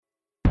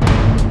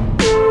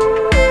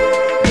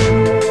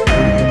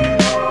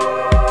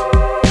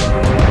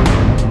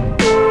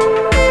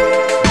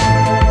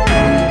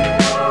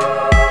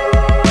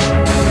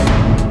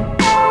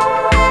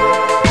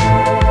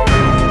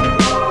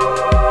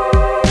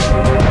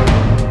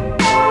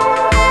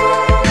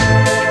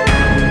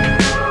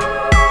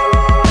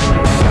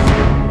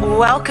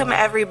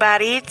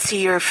everybody, to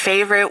your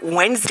favorite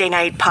Wednesday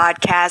night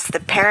podcast, the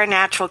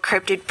Paranatural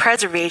Cryptid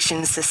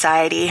Preservation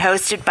Society,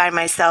 hosted by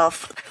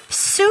myself,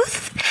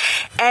 Sooth,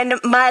 and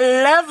my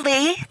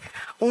lovely,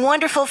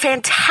 wonderful,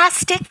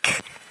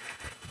 fantastic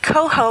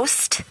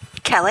co-host,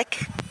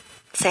 Kellic.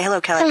 Say hello,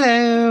 Kellic.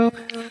 Hello.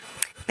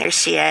 There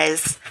she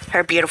is,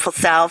 her beautiful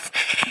self.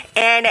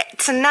 And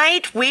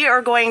tonight we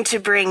are going to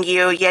bring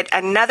you yet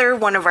another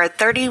one of our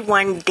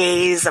 31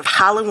 days of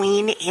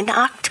Halloween in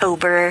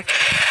October.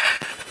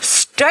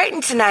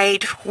 Starting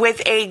tonight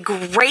with a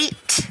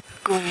great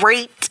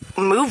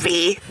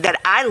movie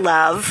that I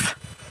love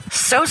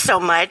so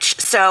much.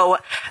 So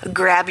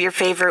grab your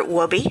favorite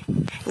whoopee,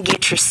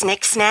 get your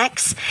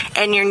snacks,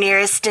 and your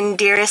nearest and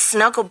dearest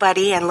snuggle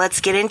buddy, and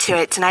let's get into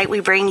it. Tonight we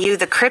bring you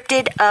the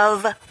Cryptid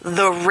of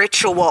the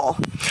Ritual.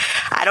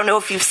 I don't know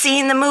if you've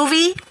seen the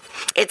movie.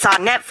 It's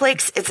on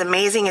Netflix. It's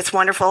amazing. It's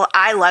wonderful.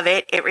 I love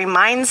it. It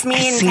reminds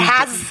me and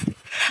has...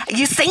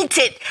 You synced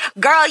it.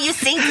 Girl, you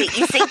synced it.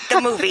 You synced the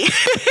movie.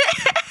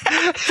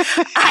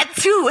 I,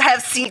 too,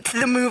 have synced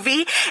the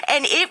movie,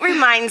 and it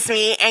reminds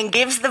me and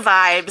gives the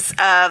vibes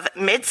of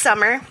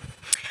Midsummer.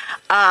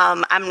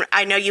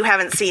 I know you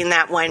haven't seen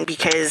that one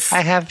because... I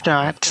have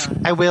not.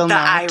 I will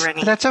not. The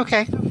irony. That's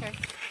okay.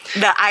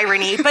 The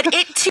irony. But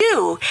it,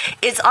 too,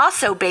 is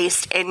also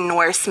based in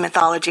Norse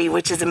mythology,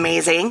 which is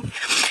amazing.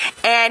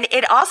 And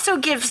it also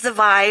gives the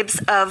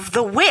vibes of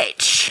The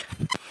Witch.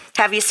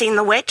 Have you seen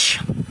The Witch?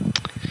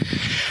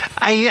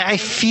 I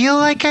feel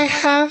like I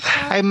have.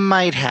 I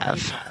might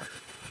have.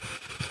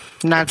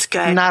 Not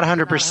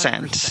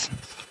 100%.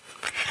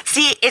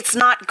 See, it's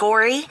not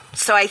gory,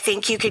 so I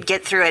think you could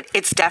get through it.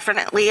 It's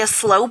definitely a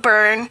slow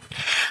burn,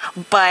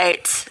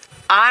 but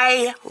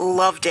I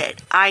loved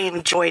it. I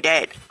enjoyed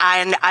it.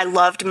 And I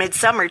loved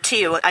Midsummer,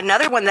 too.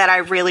 Another one that I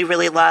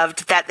really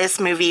loved that this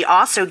movie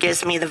also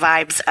gives me the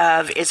vibes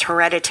of is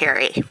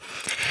Hereditary.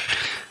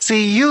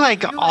 See, you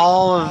like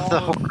all of the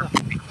horror.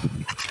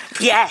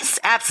 Yes,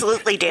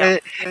 absolutely do.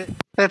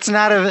 That's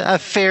not a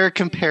fair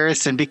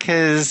comparison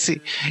because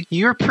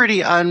you're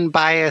pretty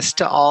unbiased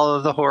to all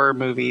of the horror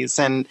movies.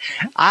 And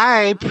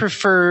I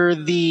prefer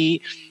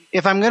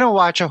if I'm going to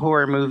watch a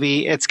horror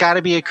movie, it's got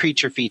to be a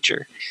creature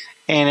feature.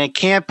 And it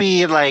can't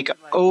be like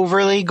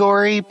overly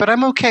gory, but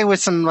I'm okay with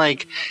some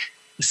like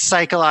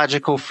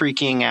psychological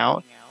freaking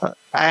out.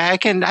 I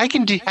can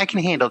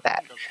handle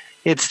that.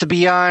 It's the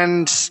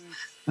beyond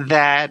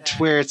that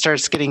where it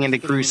starts getting into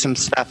gruesome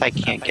stuff I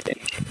can't get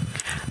into.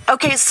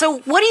 Okay, so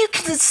what do you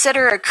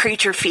consider a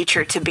creature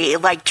feature to be?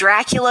 Like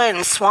Dracula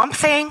and Swamp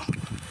Thing?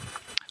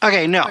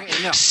 Okay, no.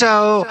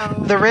 So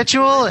The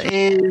Ritual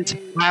is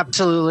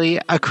absolutely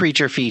a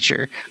creature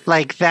feature.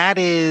 Like that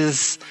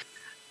is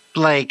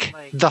like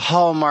the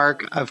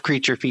hallmark of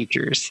creature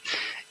features.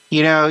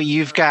 You know,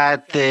 you've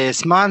got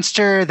this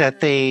monster that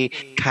they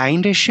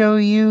kind of show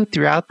you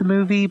throughout the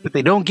movie, but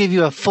they don't give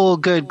you a full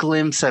good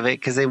glimpse of it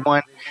because they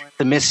want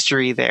the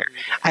mystery there.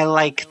 I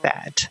like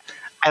that.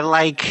 I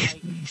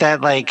like that,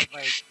 like,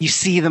 you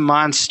see the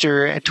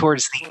monster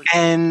towards the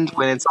end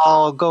when it's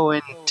all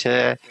going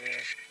to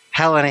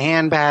hell in a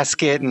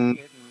handbasket, and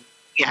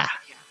yeah,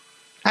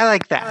 I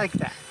like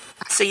that.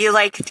 So you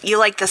like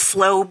the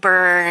slow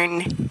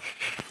burn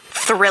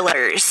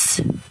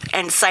thrillers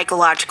and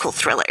psychological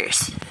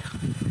thrillers.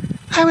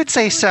 I would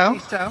say so.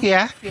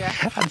 Yeah.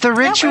 The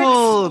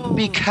Ritual,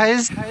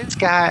 because it's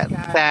got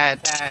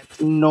that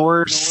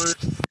Norse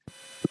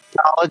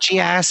mythology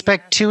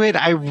aspect to it,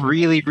 I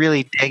really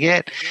dig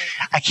it.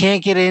 I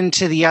can't get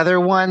into the other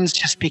ones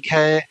just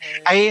because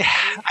I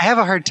have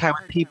a hard time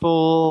with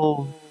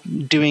people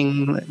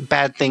doing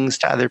bad things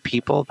to other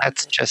people.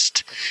 That's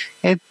just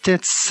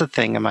it's a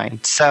thing of mine.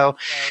 So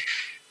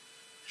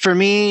for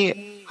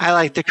me, I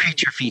like the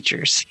creature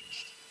features.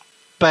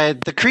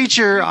 But the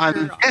creature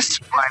on this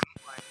one,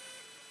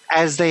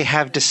 as they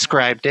have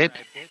described it,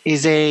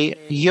 is a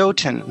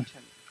Jotun,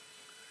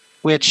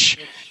 which,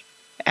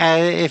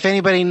 if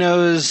anybody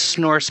knows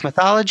Norse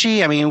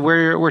mythology, I mean,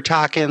 we're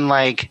talking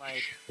like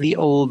the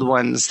old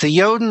ones. The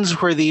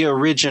Jotuns were the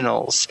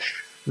originals.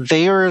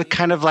 They were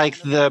kind of like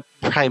the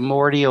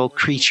primordial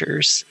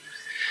creatures.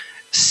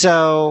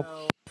 So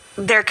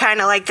they're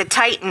kind of like the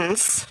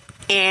Titans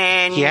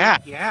in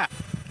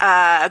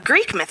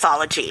Greek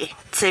mythology,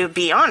 to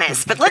be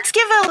honest. But let's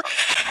give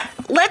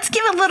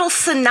a little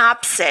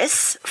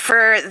synopsis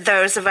for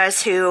those of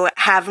us who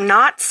have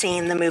not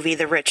seen the movie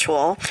The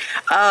Ritual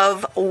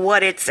of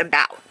what it's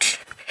about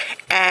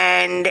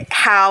and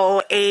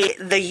how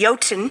the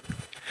Jotun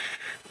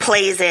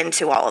plays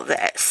into all of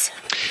this.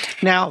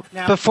 Now,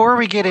 before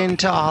we get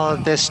into all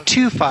of this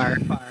too far,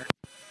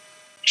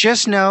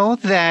 just know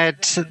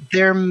that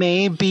there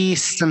may be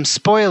some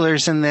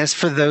spoilers in this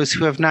for those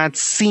who have not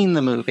seen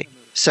the movie.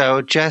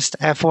 So just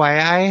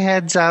FYI,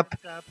 heads up,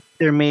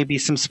 there may be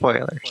some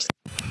spoilers.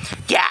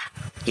 Yeah.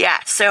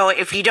 So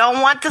if you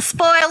don't want the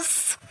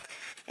spoils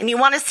and you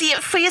want to see it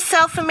for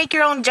yourself and make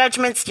your own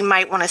judgments, you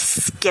might want to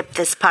skip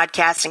this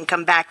podcast and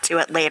come back to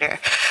it later.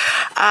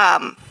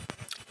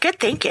 Good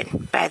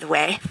thinking, by the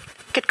way.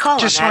 Good call.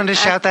 Just on that. wanted to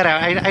shout that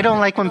out. I don't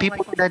like when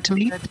people do that to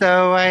me,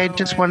 so I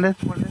just wanted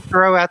to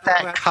throw out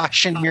that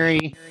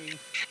cautionary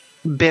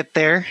bit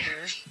there.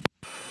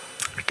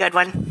 Good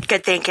one.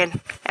 Good thinking.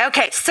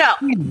 Okay, so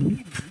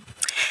the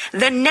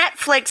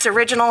Netflix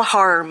original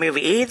horror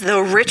movie,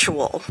 The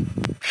Ritual,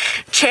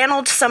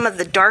 channeled some of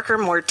the darker,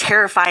 more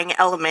terrifying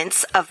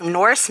elements of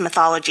Norse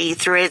mythology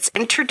through its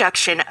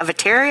introduction of a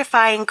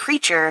terrifying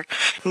creature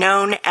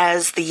known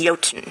as the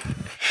Jotun.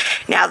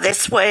 Now,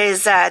 this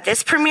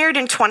premiered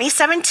in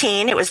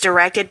 2017. It was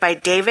directed by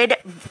David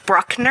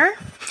Bruckner,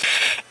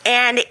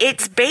 and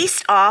it's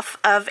based off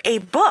of a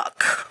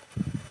book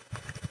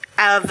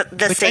of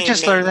the same name. I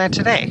just learned that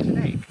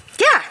today.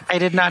 Yeah. I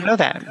did not know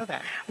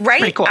that. Right?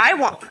 Pretty cool.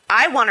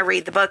 I want to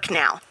read the book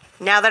now.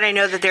 Now that I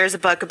know that there's a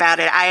book about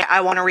it,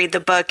 I want to read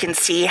the book and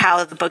see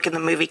how the book and the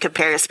movie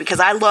compares, because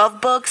I love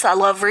books. I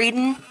love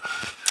reading.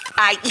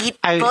 I eat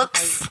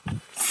books.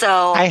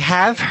 So I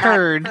have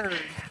heard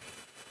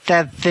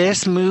that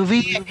this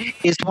movie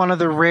is one of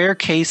the rare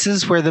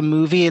cases where the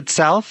movie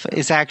itself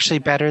is actually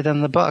better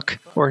than the book,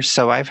 or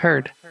so I've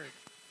heard.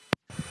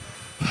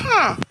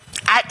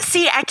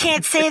 I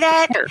can't say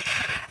that.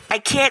 I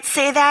can't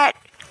say that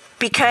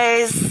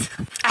because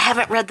I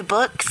haven't read the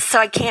book, so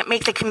I can't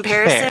make the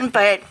comparison.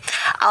 Fair. But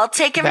I'll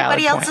take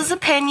everybody Valid else's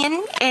point.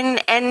 opinion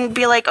and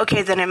be like,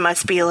 okay, then it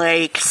must be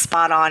like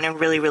spot on and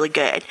really, really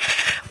good.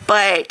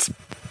 But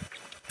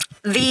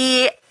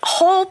the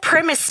whole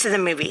premise to the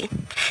movie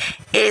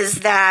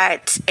is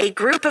that a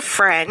group of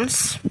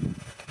friends,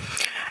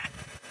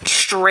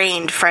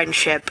 strained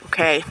friendship,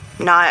 okay,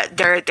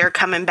 they're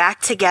coming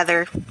back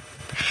together,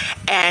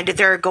 and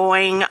they're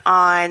going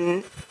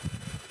on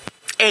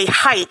a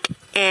hike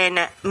in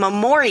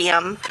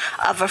memoriam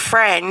of a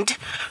friend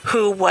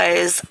who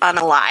was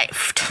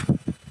unalived.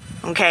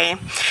 Okay?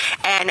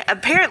 And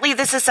apparently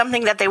this is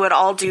something that they would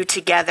all do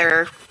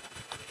together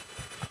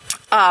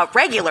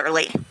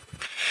regularly.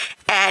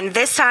 And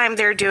this time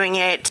they're doing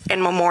it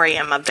in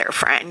memoriam of their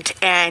friend.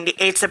 And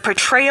it's a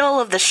portrayal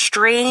of the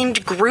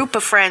strained group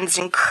of friends'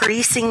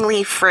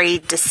 increasingly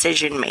frayed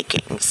decision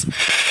makings.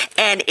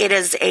 And it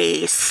is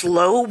a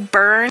slow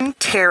burn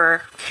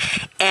terror.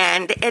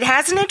 And it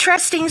has an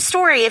interesting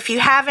story if you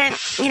haven't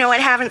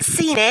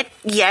seen it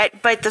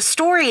yet, but the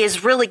story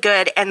is really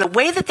good. And the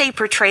way that they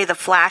portray the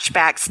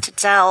flashbacks to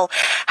tell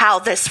how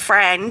this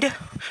friend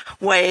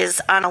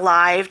was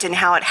unalived and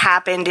how it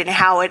happened and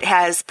how it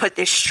has put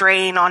this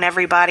strain on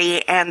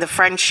everybody and the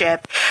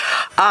friendship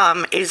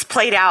is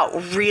played out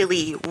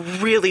really,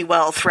 really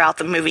well throughout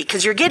the movie,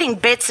 because you're getting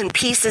bits and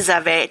pieces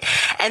of it,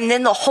 and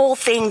then the whole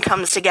thing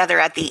comes together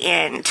at the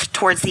end,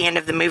 towards the end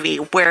of the movie,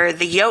 where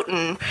the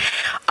Jotun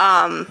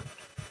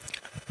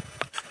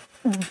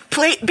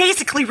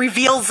basically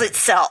reveals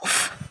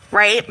itself,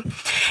 right?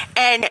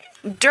 And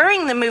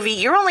during the movie,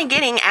 you're only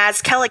getting,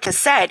 as Kellica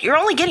said, you're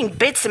only getting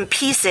bits and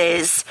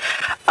pieces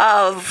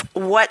of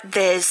what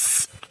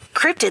this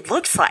cryptid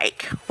looks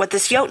like, what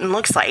this Jotun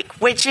looks like,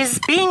 which is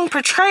being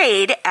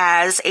portrayed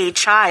as a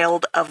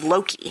child of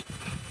Loki.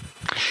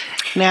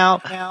 Now,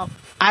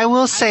 I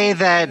will say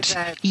that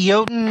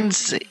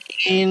Jotuns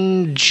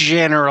in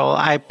general,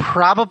 I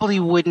probably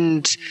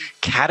wouldn't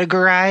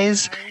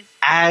categorize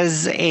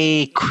as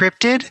a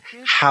cryptid.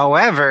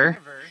 However,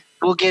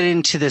 we'll get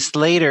into this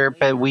later,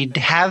 but we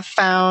have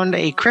found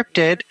a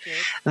cryptid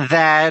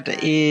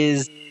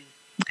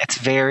it's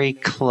very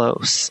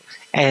close,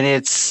 and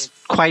it's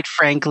quite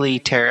frankly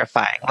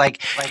terrifying.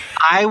 Like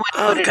I would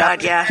put it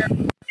up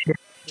with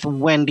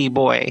Wendy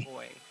Boy.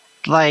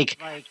 Like,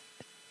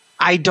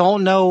 I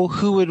don't know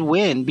who would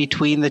win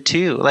between the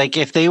two. Like,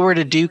 if they were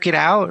to duke it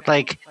out,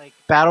 like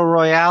Battle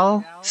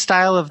Royale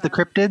style of the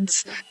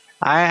cryptids,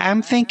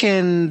 I'm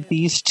thinking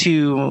these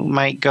two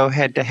might go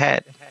head to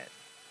head.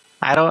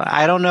 I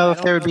don't know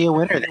if there would be a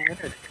winner there.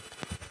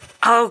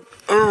 I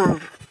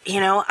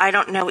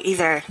don't know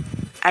either.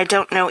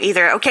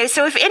 Okay,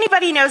 so if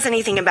anybody knows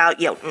anything about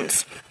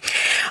Jotuns,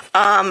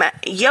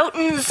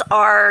 Jotuns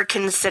are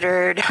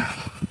considered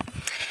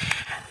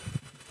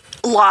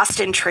lost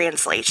in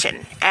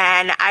translation.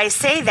 And I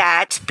say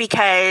that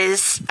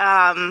because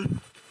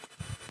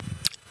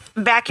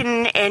back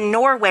in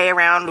Norway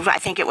around, I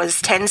think it was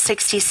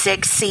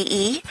 1066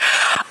 CE,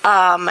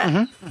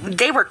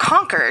 they were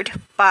conquered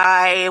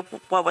by,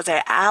 what was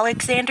it,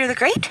 Alexander the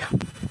Great?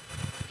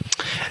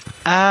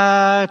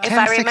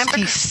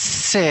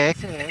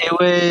 1066. It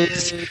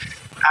was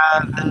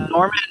the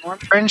Norman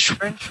French,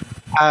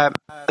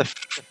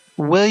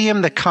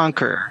 William the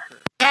Conqueror.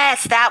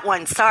 Yes, that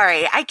one.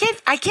 Sorry, I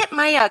get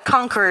my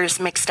conquerors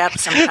mixed up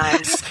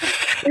sometimes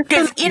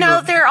because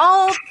they're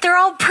all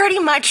pretty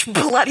much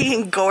bloody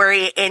and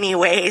gory,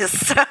 anyways.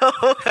 So none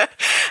of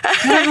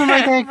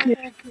them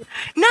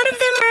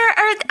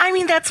are. I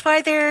mean, that's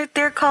why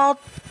they're called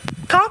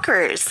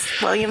conquerors.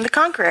 William the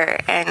Conqueror,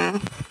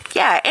 and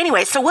yeah.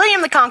 Anyway, so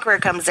William the Conqueror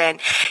comes in.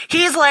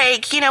 He's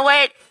like, you know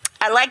what?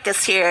 I like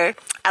this here.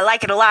 I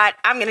like it a lot.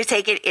 I'm going to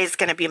take it. It's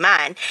going to be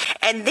mine.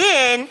 And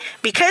then,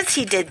 because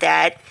he did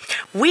that,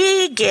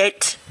 we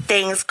get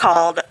things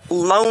called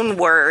loan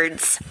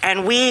words.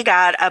 And we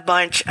got a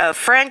bunch of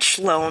French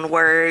loan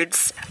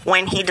words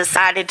when he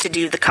decided to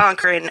do the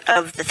conquering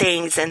of the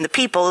things and the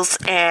peoples.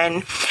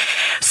 And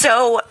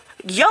so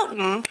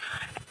Jotun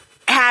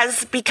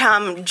has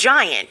become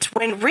giant,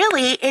 when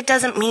really it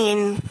doesn't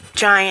mean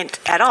giant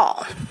at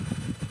all.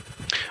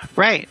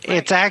 Right.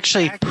 It's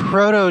actually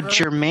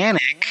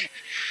Proto-Germanic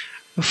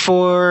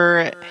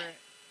for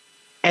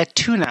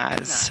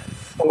etunas,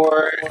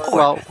 devourer.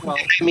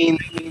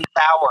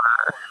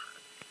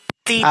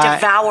 The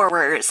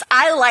devourers.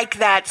 I like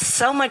that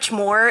so much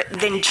more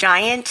than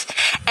giant,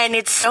 and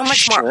it's so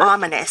much more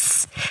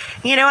ominous.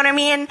 You know what I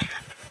mean?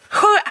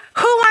 Who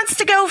wants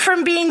to go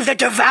from being the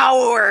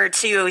devourer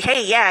to,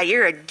 hey, yeah,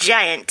 you're a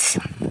giant?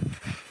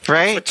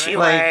 Right? That's what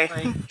you are.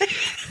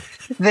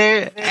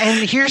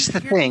 And here's the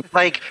thing,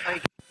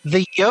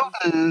 the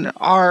Jotun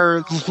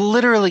are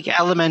literally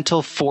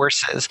elemental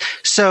forces.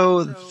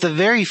 So the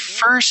very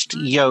first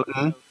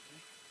Jotun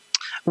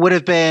would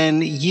have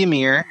been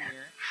Ymir,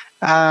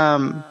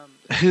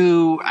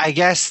 who, I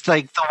guess,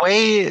 the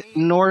way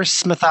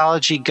Norse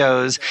mythology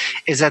goes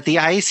is that the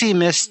icy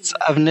mists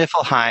of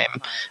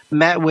Niflheim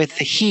met with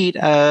the heat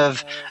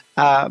of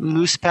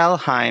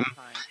Muspelheim,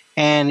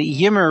 and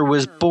Ymir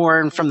was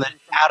born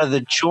out of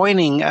the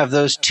joining of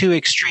those two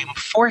extreme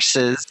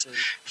forces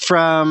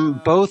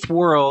from both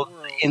worlds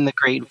in the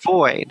Great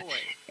Void.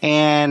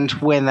 And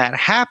when that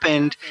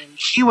happened,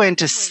 he went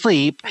to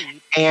sleep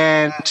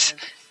and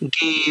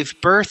gave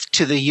birth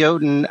to a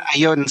Jotun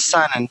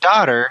son and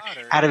daughter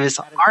out of his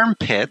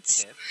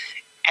armpits,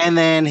 and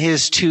then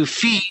his 2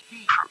 feet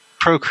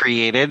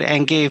procreated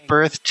and gave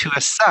birth to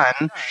a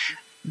son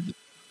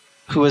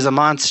who was a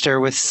monster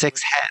with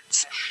 6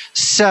 heads.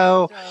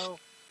 So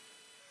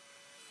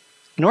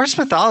Norse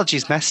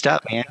mythology's messed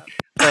up, man.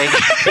 Yeah,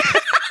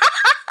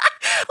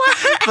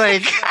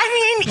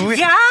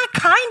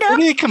 kind of. Where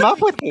do you come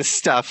up with this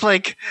stuff?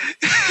 Mating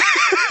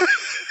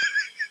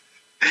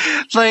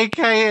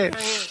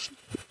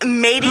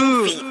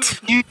feet.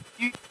 You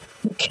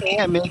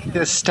can't make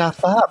this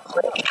stuff up.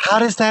 How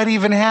does that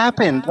even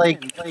happen?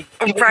 Right?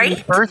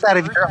 Birth out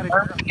of your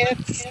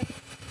armpits?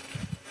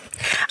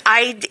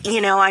 I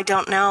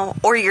don't know.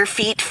 Or your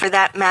feet, for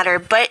that matter.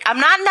 But I'm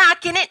not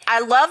knocking it. I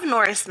love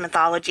Norse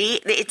mythology.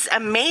 It's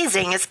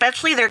amazing,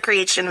 especially their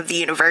creation of the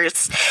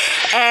universe.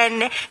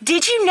 And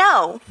did you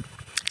know,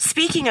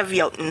 speaking of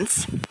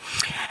Jotuns,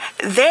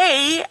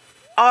 they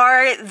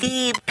are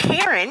the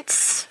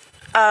parents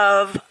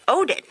of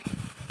Odin,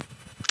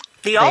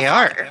 the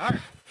Allfather. They are.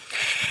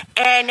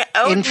 And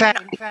Odin, in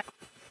fact,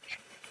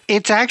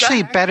 it's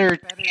actually better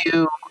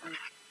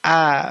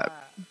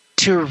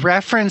to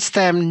reference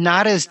them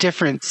not as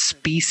different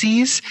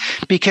species,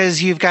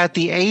 because you've got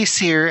the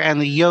Aesir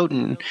and the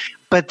Jotun,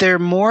 but they're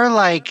more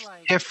like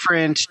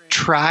different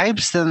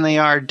tribes than they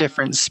are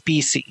different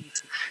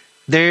species.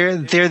 They're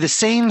the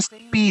same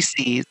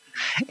species.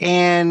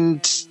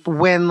 And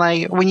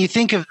when you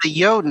think of the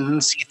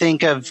Jotuns, you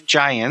think of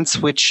giants,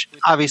 which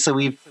obviously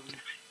we've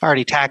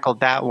already tackled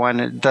that one,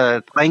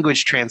 the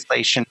language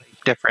translation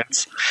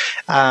difference,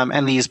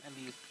 and these,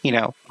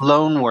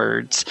 loan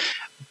words.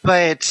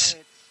 But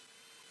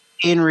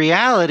in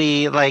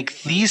reality,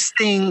 these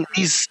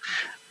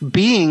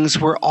beings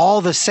were all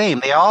the same.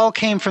 They all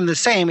came from the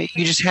same.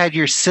 You just had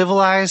your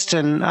civilized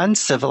and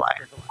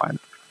uncivilized one.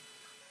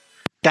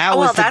 That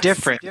was the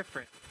difference.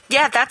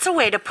 Yeah, that's a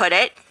way to put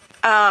it.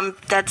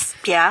 That's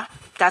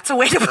a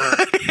way to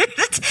put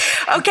it.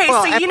 Okay,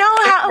 well, so you know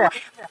how...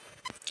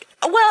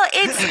 Well,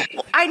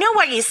 I know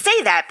why you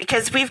say that,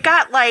 because we've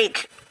got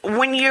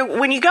when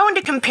you go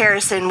into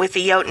comparison with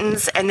the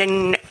Jotuns and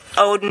then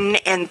Odin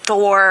and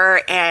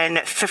Thor and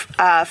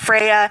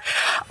Freya,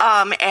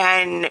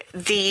 and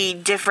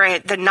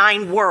the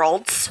 9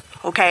 worlds.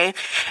 Okay,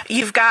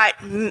 you've got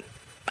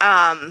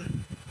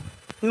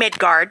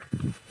Midgard,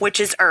 which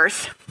is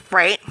Earth,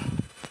 right?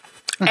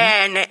 Mm-hmm.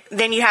 And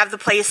then you have the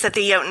place that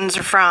the Jotuns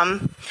are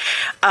from,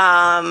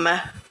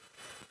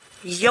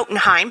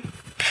 Jotunheim.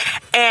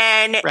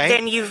 And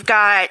then you've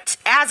got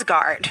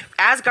Asgard.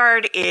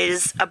 Asgard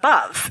is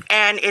above.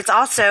 And it's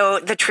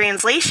also, the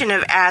translation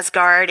of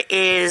Asgard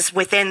is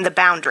within the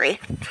boundary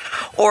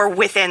or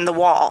within the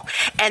wall.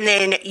 And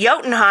then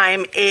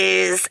Jotunheim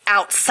is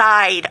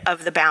outside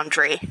of the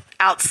boundary,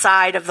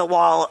 outside of the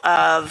wall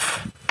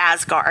of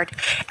Asgard.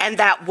 And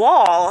that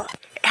wall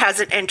has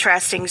an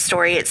interesting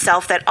story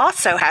itself that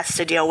also has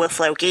to deal with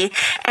Loki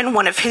and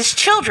one of his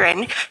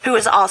children, who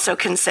is also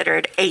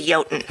considered a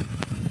Jotun.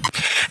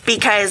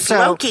 Because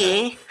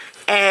Loki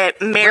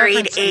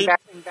married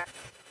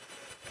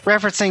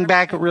referencing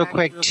back real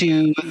quick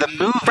to the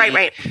movie.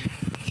 Right.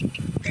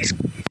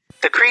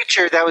 The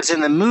creature that was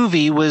in the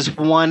movie was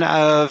one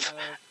of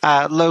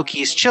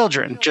Loki's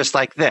children, just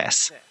like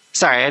this.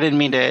 Sorry, I didn't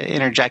mean to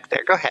interject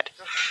there. Go ahead.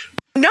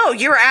 No,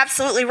 you're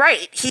absolutely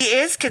right. He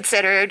is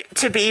considered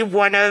to be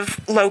one of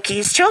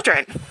Loki's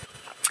children.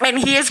 And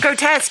he is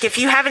grotesque. If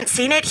you haven't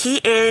seen it, he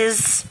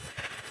is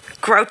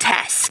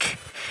grotesque.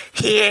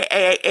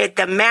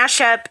 The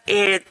mashup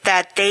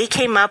that they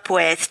came up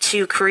with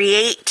to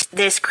create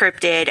this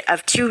cryptid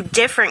of two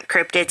different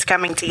cryptids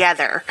coming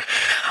together.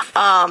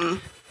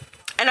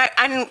 And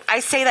I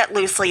say that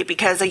loosely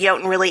because a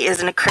Jotun really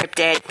isn't a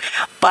cryptid,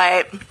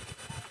 but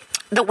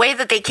the way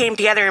that they came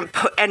together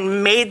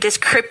and made this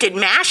cryptid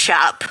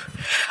mashup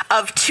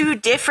of two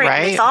different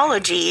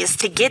mythologies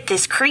to get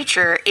this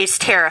creature is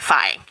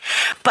terrifying.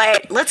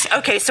 But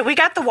so we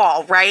got the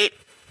wall, right?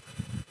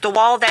 The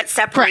wall that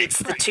separates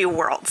the two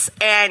worlds.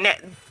 And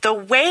the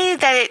way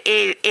that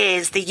it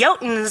is, the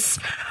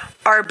Jotuns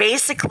are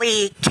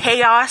basically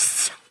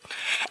chaos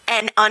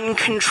and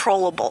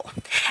uncontrollable.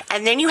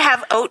 And then you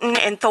have Odin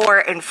and Thor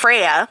and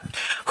Freya,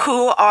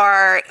 who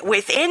are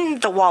within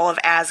the wall of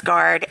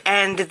Asgard,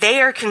 and they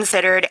are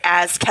considered,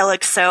 as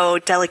Kellic so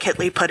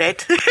delicately put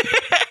it,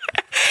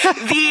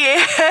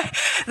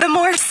 the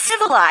more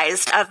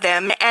civilized of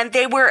them, and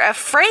they were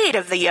afraid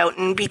of the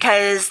Jotun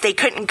because they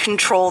couldn't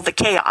control the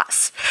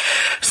chaos.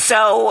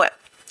 So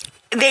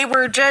they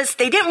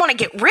didn't want to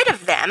get rid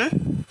of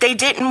them. They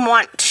didn't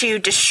want to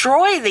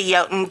destroy the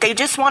Jotun. They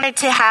just wanted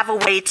to have a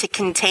way to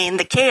contain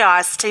the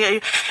chaos, to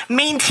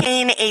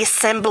maintain a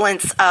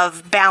semblance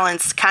of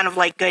balance, kind of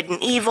like good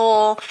and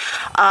evil.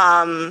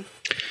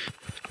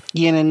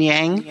 Yin and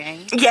yang.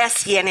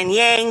 Yes, yin and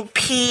yang,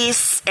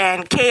 peace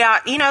and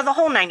chaos, the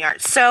whole nine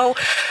yards. So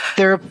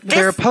they're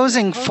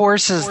opposing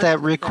forces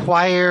that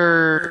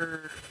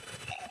require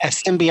a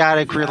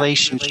symbiotic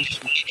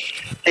relationship.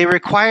 They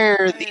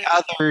require the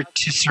other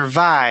to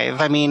survive.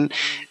 I mean,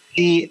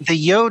 the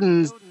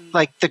Jotun,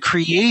 like the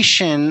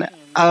creation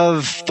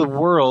of the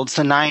worlds,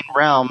 the 9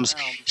 realms,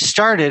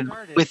 started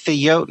with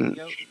the Jotun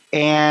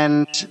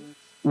and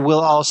will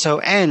also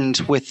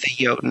end with the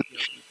Jotun,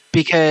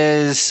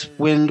 because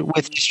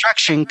with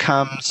destruction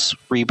comes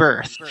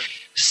rebirth.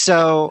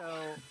 So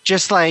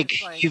just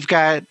like you've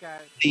got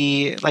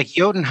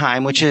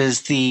Jotunheim, which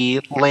is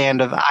the land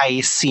of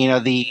ice,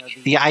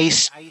 the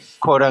ice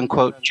quote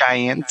unquote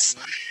giants.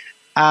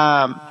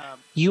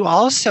 You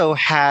also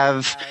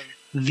have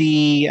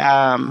the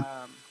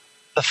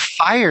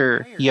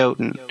fire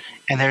Jotun,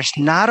 and there's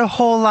not a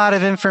whole lot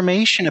of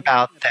information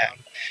about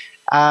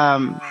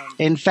them.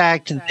 In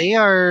fact, they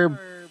are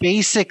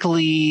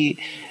basically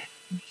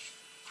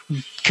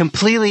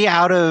completely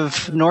out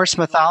of Norse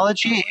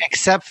mythology,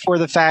 except for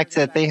the fact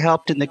that they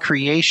helped in the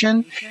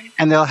creation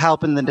and they'll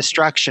help in the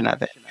destruction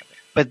of it.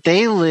 But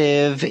they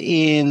live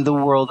in the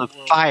world of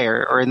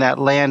fire, or in that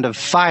land of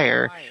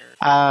fire,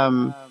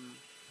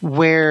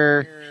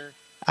 where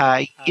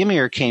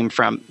Ymir came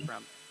from,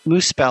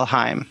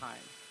 Muspelheim.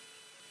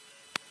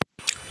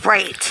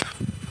 Right.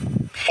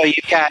 So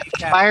you've got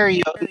the fire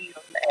Jotun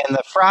and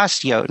the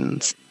frost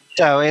Jotuns.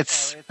 So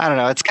it's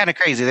kind of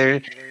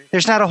crazy.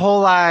 There's not a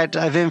whole lot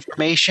of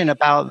information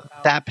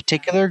about that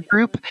particular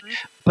group,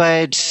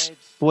 but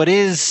what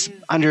is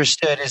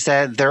understood is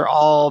that they're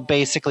all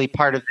basically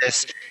part of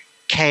this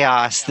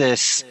chaos,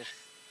 this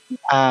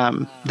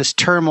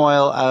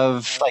turmoil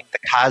of like the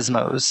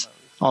cosmos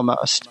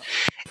almost.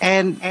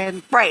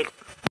 And right.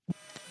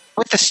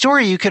 With the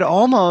story, you could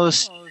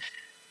almost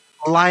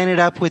line it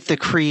up with the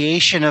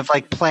creation of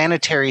like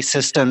planetary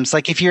systems.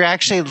 Like if you're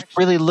actually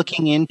really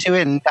looking into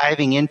it and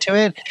diving into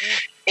it,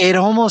 it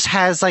almost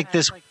has like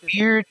this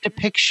weird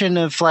depiction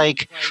of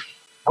like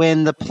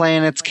when the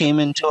planets came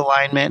into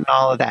alignment and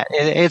all of that.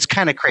 It's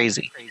kind of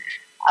crazy.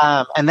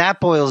 And that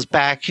boils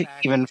back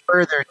even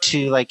further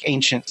to like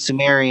ancient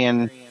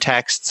Sumerian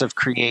texts of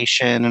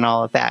creation and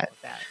all of that.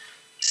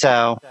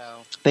 So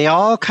they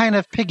all kind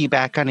of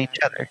piggyback on each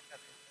other.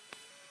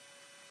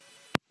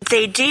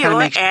 They do,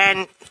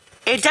 and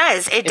it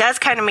does. It does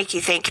kind of make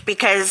you think,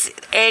 because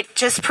it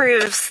just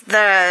proves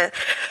the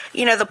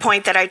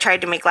point that I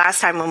tried to make last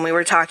time when we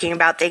were talking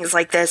about things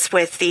like this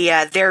with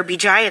the There Be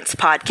Giants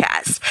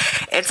podcast.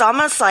 It's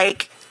almost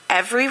like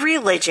every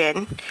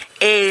religion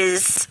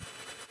is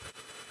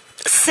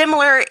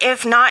similar,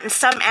 if not in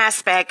some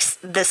aspects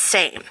the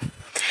same.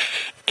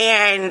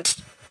 And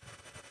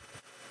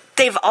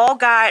they've all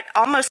got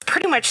almost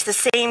pretty much the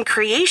same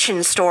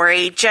creation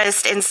story,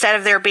 just instead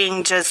of there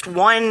being just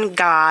one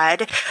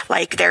God,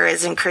 like there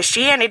is in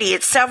Christianity,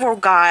 it's several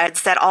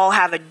gods that all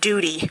have a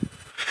duty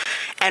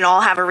and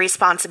all have a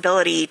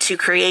responsibility to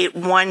create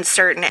one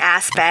certain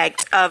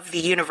aspect of the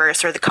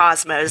universe, or the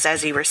cosmos,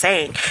 as you were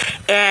saying.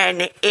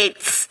 And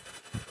it's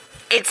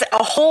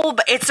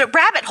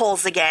rabbit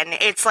holes again.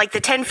 It's like the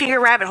 10-finger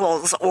rabbit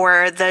holes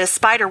or the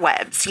spider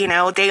webs,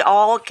 they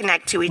all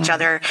connect to each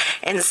other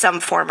in some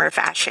form or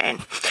fashion.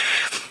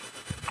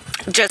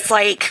 Just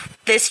like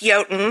this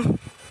Jotun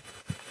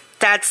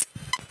that's,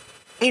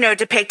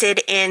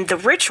 depicted in the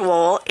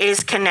ritual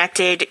is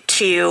connected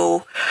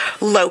to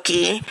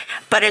Loki,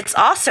 but it's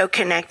also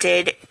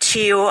connected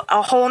to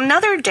a whole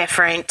nother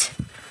different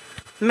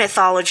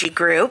mythology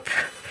group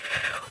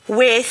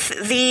with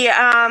the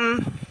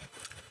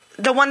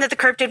one that the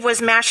cryptid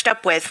was mashed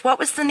up with. What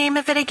was the name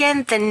of it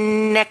again? The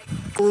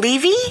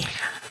Neklevi?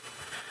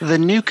 The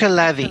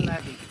Nuka-Levi.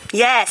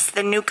 Yes,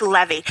 the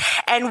Nuka-Levi.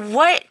 And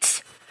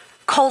what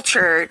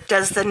culture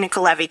does the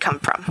Nuka-Levi come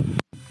from?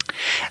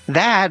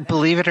 That,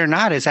 believe it or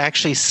not, is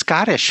actually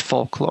Scottish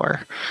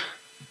folklore.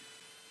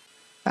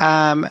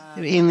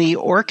 In the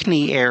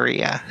Orkney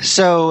area.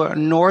 So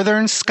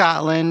northern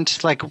Scotland,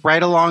 like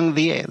right along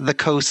the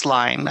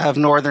coastline of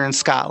northern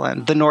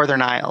Scotland, the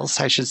Northern Isles,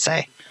 I should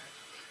say.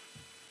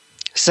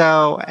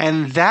 So,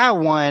 and that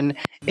one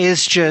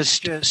is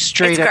just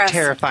straight up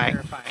terrifying.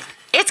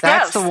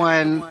 That's the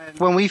one,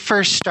 when we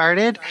first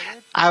started,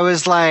 I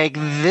was like,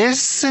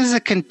 this is a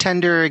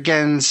contender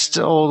against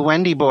old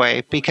Wendy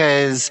Boy,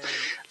 because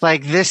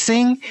like this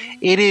thing,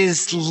 it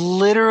is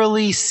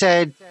literally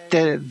said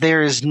that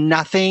there is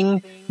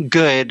nothing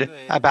good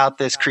about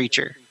this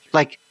creature.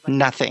 Like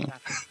nothing.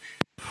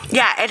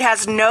 Yeah, it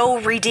has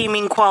no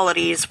redeeming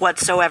qualities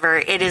whatsoever.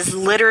 It is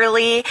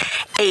literally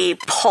a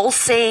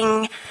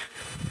pulsing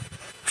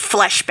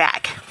flesh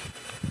bag.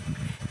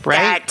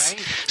 Right?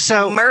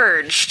 So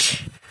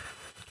merged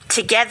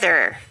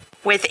together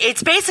with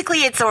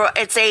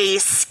it's a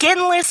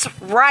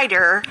skinless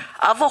rider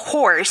of a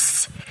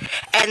horse,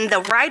 and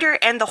the rider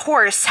and the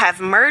horse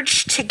have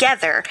merged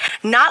together,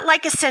 not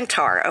like a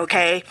centaur,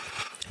 okay?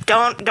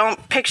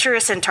 Don't picture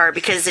a centaur,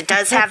 because it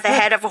does have the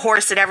head of a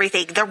horse and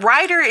everything. The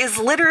rider is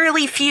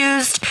literally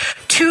fused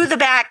to the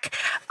back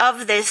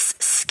of this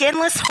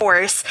skinless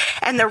horse,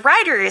 and the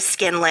rider is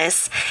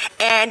skinless,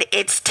 and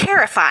it's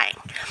terrifying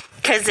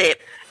because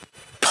it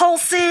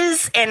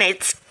pulses and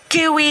it's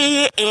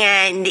gooey,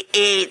 and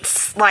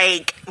it's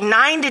like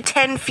 9 to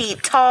 10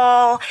 feet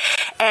tall,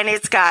 and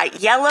it's got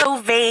yellow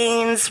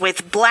veins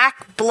with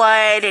black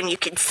blood, and you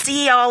can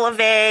see all of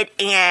it,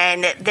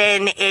 and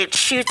then it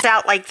shoots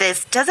out like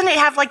this. Doesn't it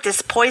have like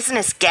this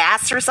poisonous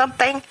gas or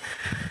something?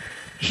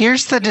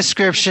 Here's the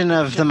description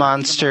of the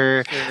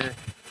monster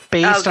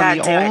based on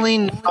the only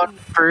known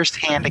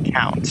first-hand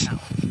account.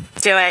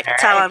 Do it.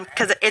 Tell them,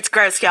 because it's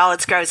gross, y'all.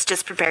 It's gross.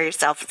 Just prepare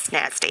yourself. It's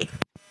nasty.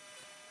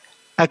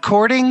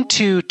 According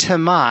to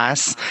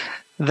Tomas,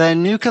 the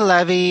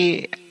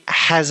Nuka-Levi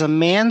has a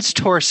man's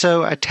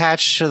torso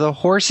attached to the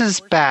horse's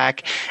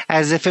back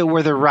as if it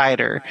were the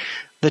rider.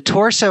 The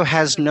torso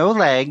has no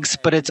legs,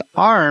 but its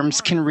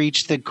arms can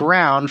reach the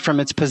ground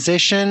from its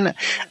position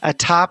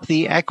atop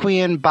the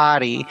equine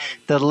body,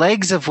 the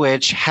legs of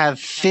which have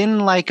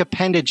fin-like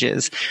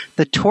appendages.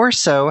 The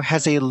torso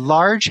has a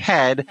large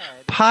head,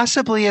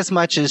 possibly as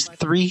much as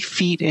 3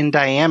 feet in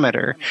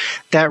diameter,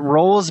 that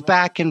rolls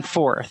back and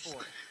forth.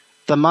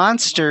 The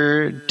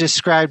monster,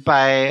 described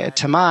by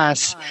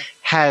Tomas,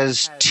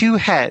 has 2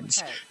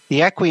 heads.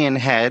 The equine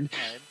head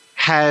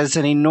has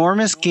an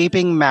enormous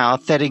gaping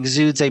mouth that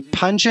exudes a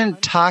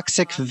pungent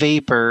toxic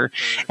vapor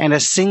and a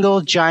single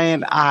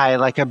giant eye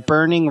like a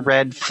burning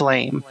red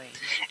flame.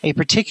 A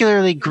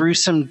particularly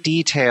gruesome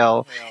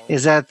detail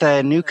is that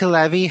the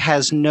Nuka-Levi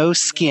has no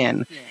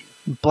skin.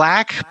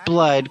 Black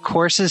blood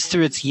courses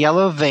through its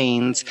yellow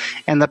veins,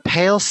 and the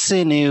pale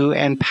sinew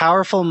and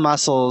powerful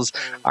muscles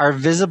are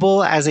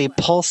visible as a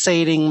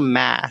pulsating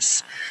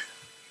mass.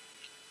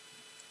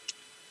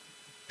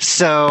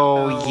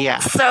 So, yeah.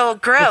 So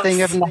gross.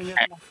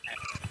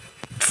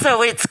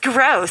 So it's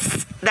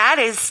gross. That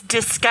is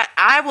disgusting.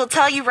 I will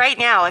tell you right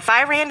now, if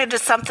I ran into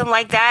something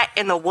like that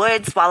in the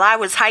woods while I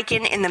was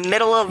hiking in the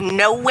middle of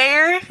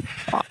nowhere,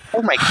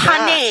 oh my God.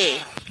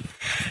 Honey,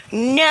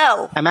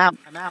 no. I'm out.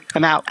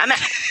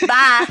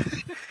 Bye.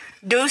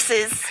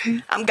 Deuces.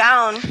 I'm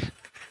gone.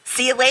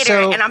 See you later.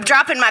 And I'm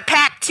dropping my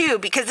pack too,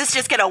 because it's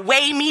just gonna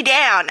weigh me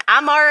down.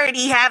 I'm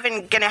already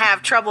gonna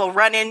have trouble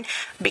running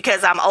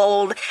because I'm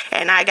old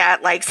and I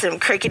got like some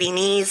crickety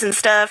knees and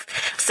stuff.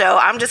 So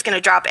I'm just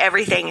gonna drop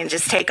everything and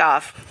just take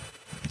off.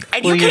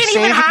 And you can't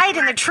even hide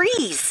in the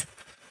trees.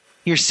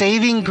 Your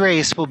saving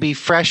grace will be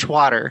fresh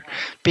water,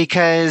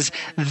 because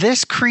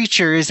this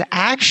creature is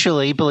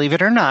actually, believe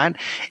it or not,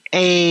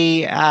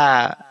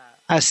 a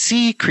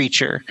sea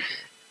creature,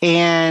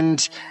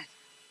 and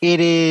it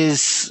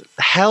is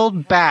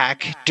held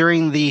back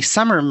during the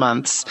summer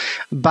months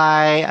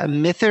by a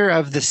Mither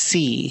of the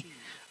Sea,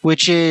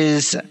 which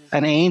is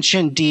an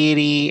ancient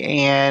deity,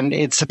 and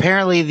it's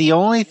apparently the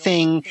only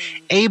thing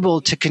able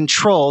to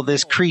control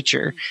this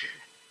creature.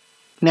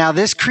 Now,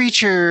 this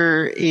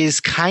creature is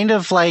kind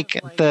of like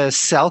the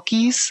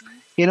Selkies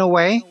in a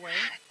way,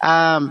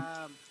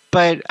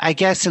 but I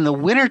guess in the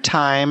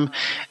wintertime,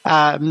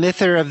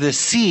 Mither of the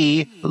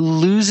Sea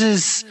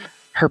loses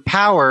her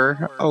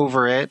power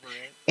over it,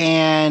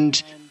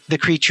 and the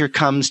creature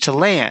comes to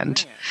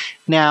land.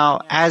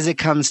 Now, as it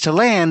comes to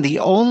land, the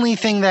only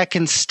thing that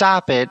can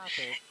stop it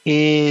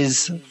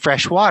is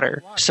fresh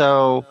water.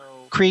 So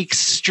creeks,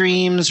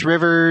 streams,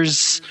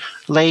 rivers,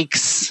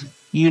 lakes,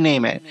 you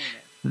name it.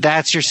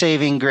 That's your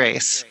saving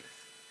grace.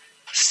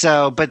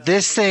 So, but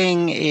this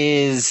thing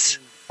is,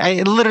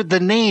 the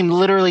name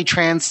literally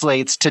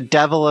translates to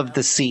Devil of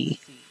the Sea.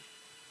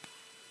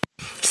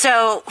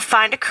 So,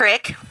 find a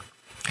creek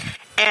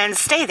and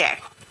stay there.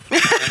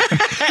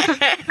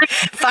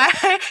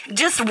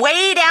 Just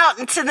wade out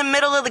into the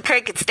middle of the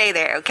creek and stay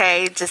there,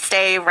 okay? Just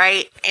stay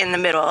right in the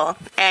middle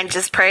and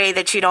just pray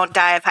that you don't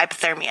die of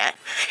hypothermia.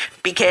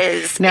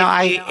 Because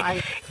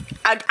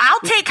I'll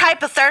take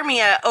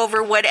hypothermia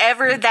over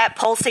whatever that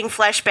pulsing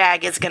flesh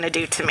bag is going to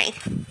do to me.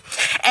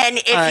 And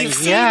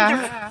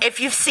if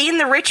you've seen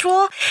the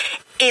ritual,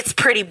 it's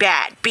pretty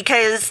bad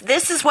because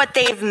this is what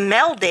they've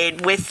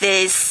melded with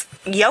this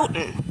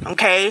Jotun.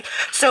 Okay,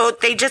 so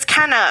they just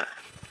kind of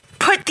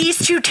put these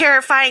two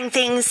terrifying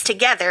things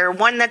together.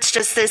 One that's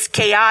just this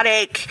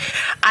chaotic,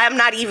 I'm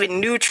not even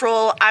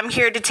neutral, I'm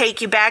here to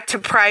take you back to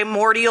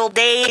primordial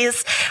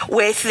days,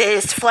 with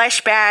this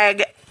flesh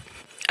bag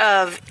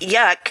of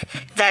yuck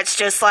that's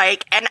just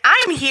like, and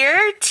I'm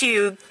here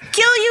to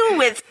kill you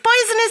with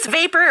poisonous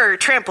vapor or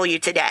trample you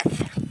to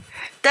death.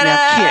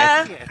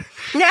 Ta-da!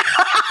 Now,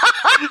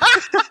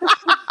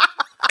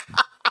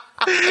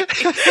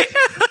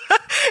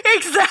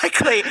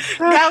 exactly.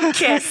 Now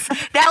kiss.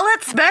 Now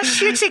let's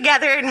mesh you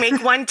together and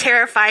make one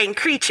terrifying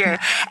creature.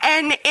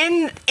 And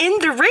in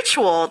the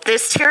ritual,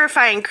 this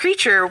terrifying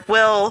creature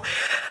will,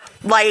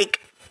 like,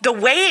 the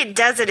way it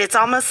does it, it's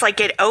almost like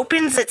it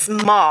opens its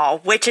maw,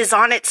 which is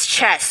on its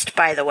chest,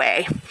 by the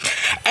way.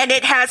 And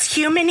it has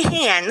human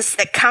hands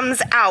that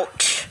comes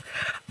out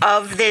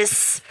of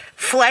this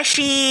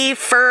fleshy,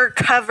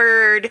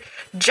 fur-covered,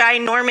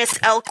 ginormous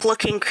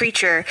elk-looking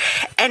creature,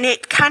 and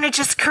it kind of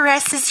just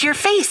caresses your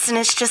face, and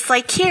it's just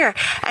like, here,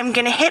 I'm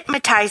going to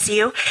hypnotize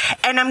you,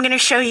 and I'm going to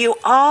show you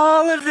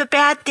all of the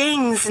bad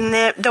things and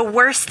the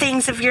worst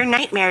things of your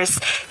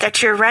nightmares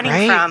that you're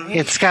running from.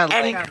 It's got,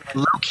 like,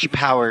 Loki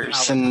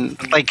powers and,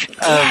 like,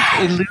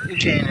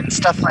 illusion and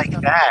stuff like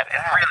that.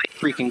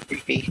 It's really freaking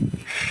creepy.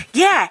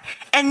 Yeah,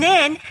 and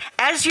then,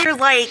 as you're,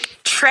 like,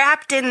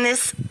 trapped in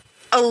this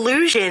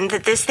illusion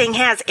that this thing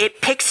has,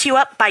 it picks you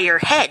up by your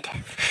head,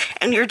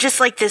 and you're just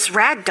like this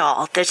rag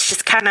doll that's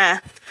just kind of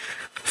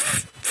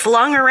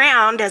flung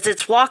around as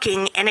it's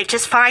walking, and it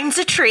just finds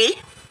a tree,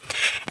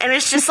 and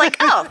it's just like,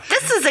 oh,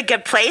 this is a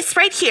good place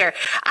right here.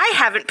 I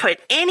haven't put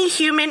any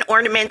human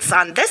ornaments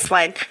on this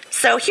one,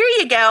 so here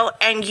you go,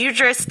 and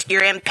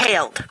you're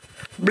impaled.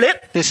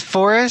 Blip. This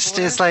forest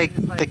is like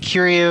the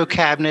curio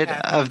cabinet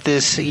of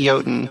this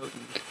Jotun.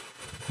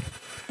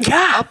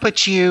 Yeah. I'll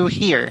put you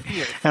here,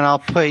 and I'll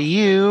put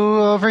you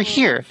over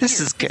here. This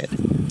is good.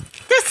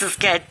 This is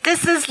good.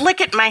 This is,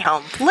 look at my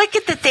home. Look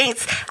at the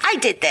things. I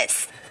did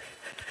this.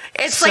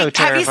 It's so like,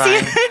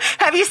 terrifying.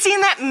 have you seen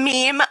that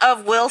meme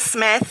of Will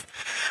Smith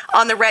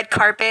on the red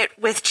carpet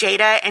with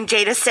Jada, and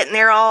Jada's sitting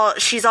there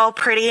she's all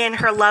pretty in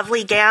her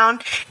lovely gown,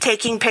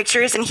 taking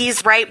pictures, and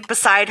he's right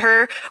beside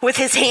her with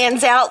his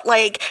hands out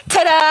like,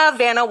 ta-da,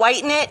 Vanna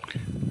White in it.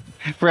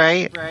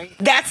 Right.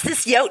 That's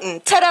this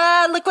Jotun.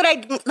 Ta-da! Look what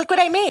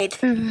I made.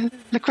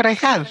 Look what I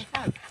have.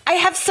 I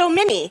have so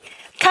many.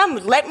 Come,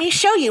 let me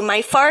show you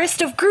my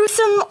forest of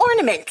gruesome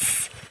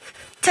ornaments.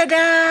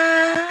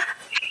 Ta-da!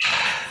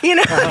 You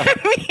know what I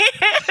mean?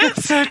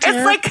 It's so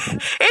terrifying. It's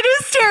like, it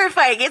is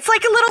terrifying. It's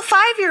like a little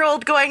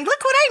 5-year-old going,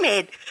 look what I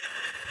made.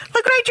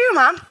 Look what I drew,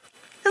 Mom.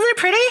 Isn't it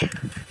pretty?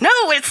 No,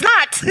 it's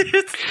not.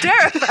 It's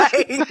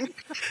terrifying.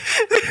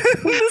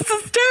 This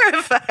is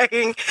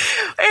terrifying.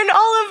 And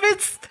all of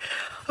its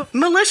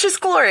malicious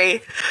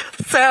glory.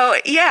 So,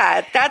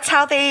 yeah, that's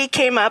how they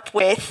came up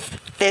with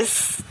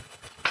this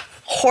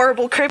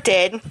horrible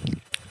cryptid,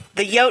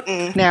 the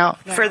Jotun,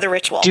 for the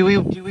ritual. Do we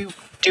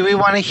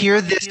want to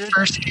hear this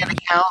first-hand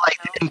account,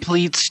 like the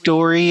complete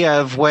story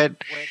of what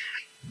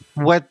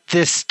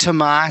this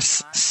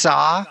Tomas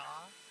saw?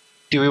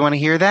 Do we want to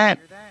hear that?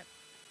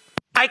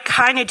 I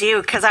kind of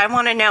do, because I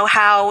want to know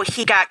how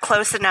he got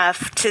close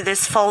enough to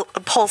this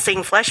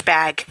pulsing flesh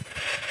bag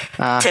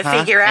to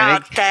figure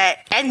out that,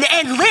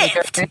 and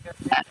lived.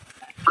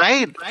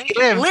 Right?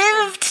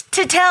 Lived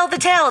to tell the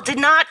tale, did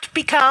not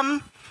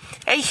become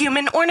a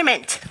human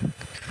ornament.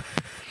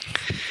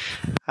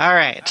 All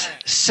right.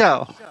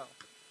 So,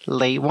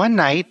 late one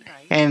night,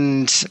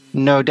 and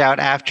no doubt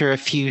after a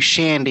few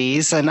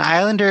shandies, an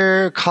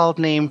islander called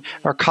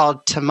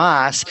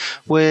Tomas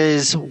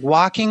was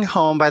walking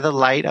home by the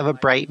light of a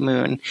bright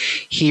moon.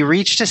 He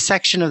reached a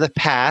section of the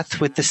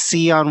path with the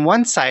sea on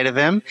one side of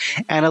him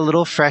and a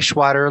little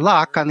freshwater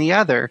loch on the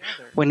other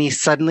when he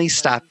suddenly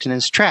stopped in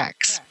his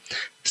tracks.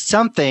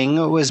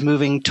 Something was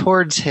moving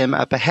towards him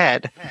up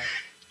ahead.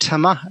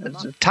 Thomas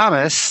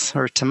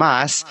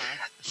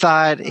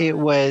thought it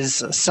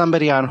was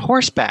somebody on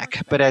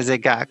horseback, but as it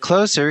got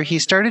closer, he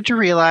started to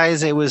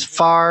realize it was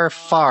far,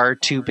 far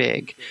too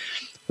big.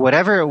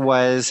 Whatever it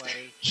was,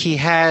 he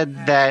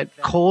had that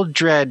cold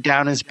dread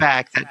down his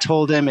back that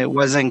told him it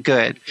wasn't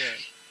good.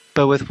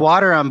 But with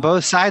water on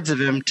both sides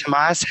of him,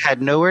 Tomas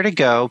had nowhere to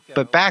go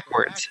but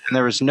backwards, and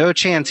there was no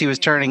chance he was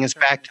turning his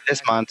back to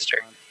this monster.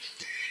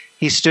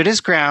 He stood his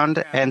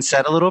ground and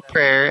said a little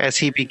prayer as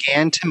he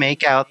began to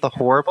make out the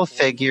horrible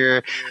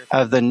figure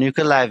of the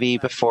Nuka-Levi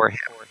before him.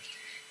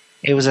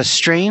 It was a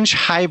strange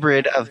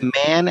hybrid of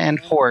man and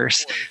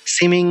horse,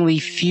 seemingly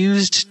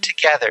fused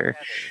together.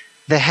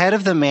 The head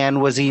of the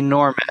man was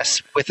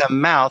enormous, with a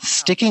mouth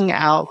sticking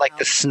out like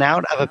the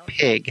snout of a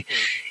pig.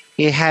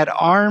 It had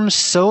arms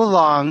so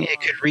long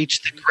it could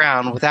reach the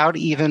ground without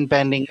even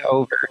bending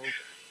over.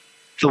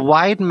 The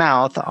wide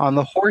mouth on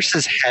the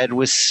horse's head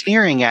was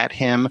sneering at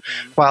him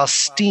while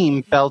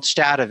steam belched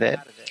out of it.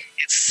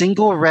 Its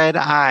single red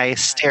eye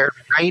stared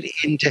right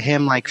into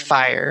him like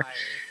fire.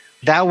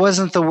 That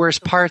wasn't the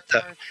worst part,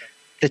 though.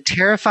 The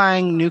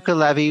terrifying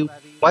Nuka-Levi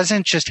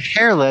wasn't just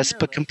hairless,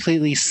 but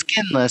completely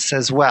skinless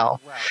as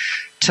well.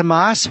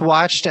 Tomas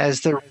watched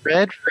as the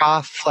red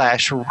raw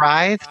flesh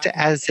writhed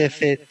as if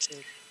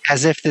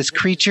this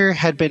creature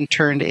had been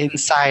turned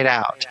inside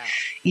out.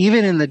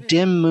 Even in the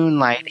dim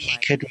moonlight, he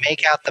could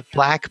make out the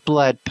black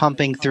blood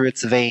pumping through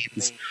its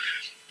veins.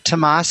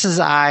 Tomas's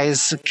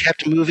eyes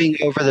kept moving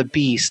over the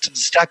beast,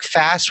 stuck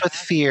fast with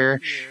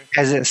fear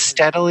as it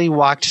steadily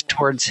walked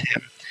towards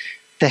him.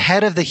 The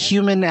head of the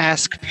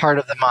human-esque part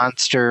of the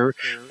monster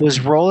was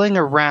rolling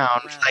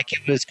around like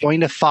it was going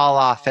to fall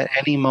off at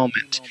any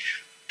moment.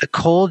 The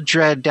cold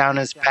dread down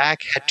his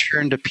back had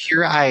turned to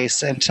pure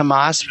ice, and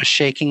Tomas was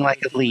shaking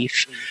like a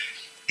leaf.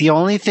 The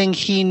only thing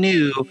he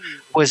knew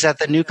was that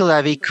the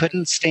Nuka-Levi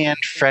couldn't stand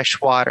fresh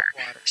water,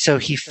 so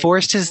he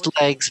forced his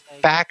legs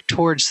back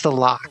towards the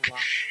lock.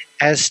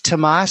 As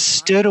Tomas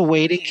stood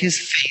awaiting his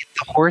fate,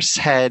 the horse's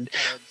head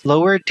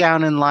lowered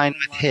down in line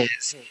with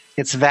his.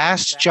 Its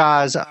vast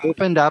jaws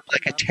opened up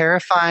like a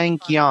terrifying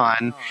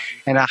yawn,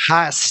 and a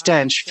hot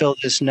stench filled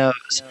his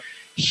nose.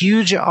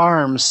 Huge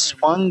arms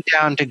swung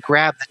down to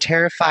grab the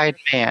terrified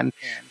man,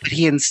 but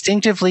he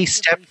instinctively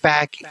stepped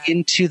back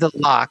into the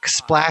lock,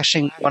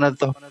 splashing one of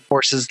the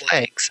horse's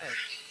legs.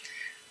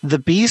 The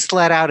beast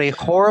let out a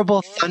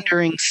horrible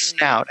thundering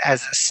snout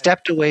as it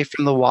stepped away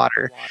from the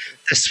water.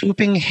 The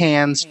swooping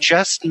hands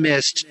just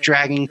missed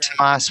dragging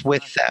Tomas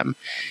with them.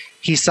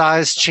 He saw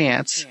his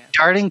chance,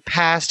 darting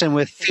past and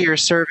with fear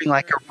serving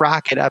like a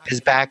rocket up his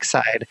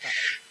backside.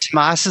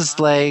 Tomas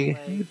legged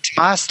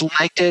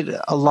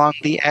it along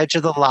the edge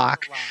of the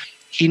lock.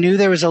 He knew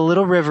there was a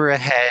little river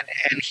ahead,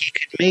 and if he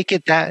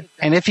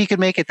could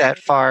make it that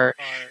far,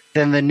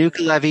 then the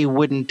Nuka-Levi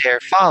wouldn't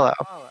dare follow.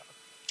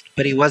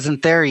 But he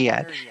wasn't there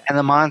yet, and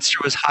the monster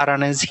was hot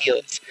on his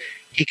heels.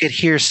 He could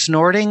hear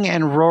snorting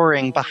and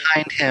roaring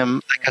behind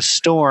him like a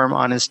storm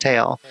on his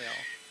tail.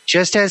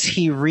 Just as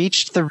he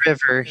reached the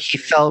river, he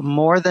felt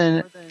more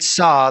than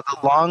saw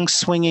the long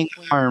swinging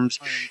arms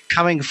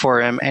coming for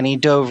him, and he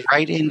dove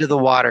right into the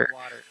water.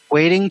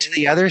 Wading to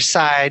the other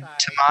side,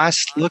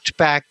 Tomas looked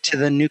back to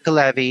the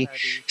Nuka-Levi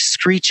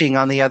screeching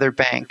on the other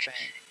bank.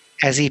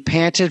 As he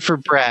panted for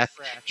breath,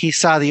 he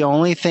saw the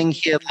only thing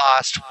he had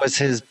lost was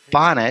his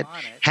bonnet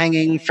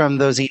hanging from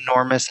those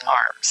enormous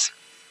arms.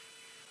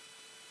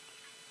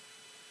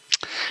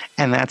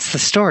 And that's the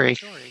story.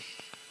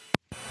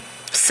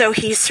 So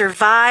he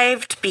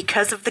survived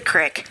because of the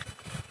crick.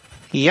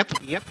 Yep.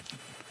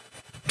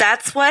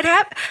 That's what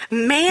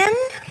happened. Man,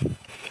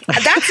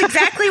 that's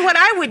exactly what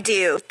I would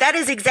do. That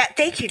is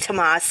Thank you,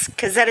 Tomas,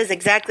 because that is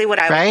exactly what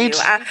I would do.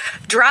 I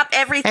drop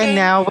everything and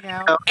now we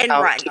know and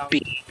how run. to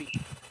be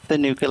the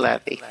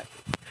Nuka-Levi.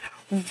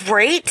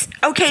 Right?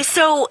 Okay,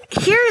 so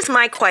here's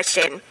my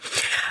question.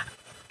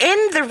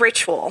 In the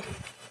ritual,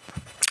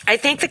 I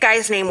think the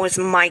guy's name was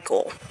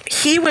Michael.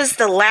 He was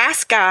the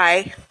last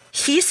guy.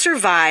 He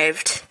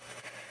survived.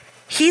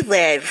 He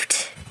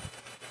lived.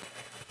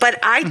 But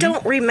I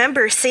don't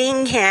remember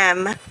seeing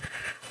him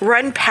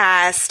run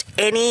past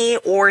any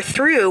or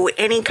through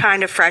any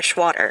kind of fresh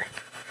water.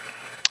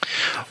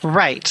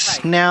 Right.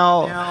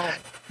 Now,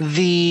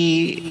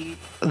 the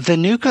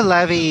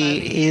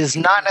Nuka-Levi is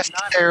not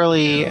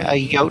necessarily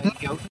a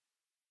Jotun.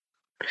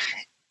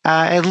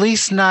 At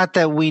least not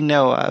that we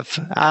know of.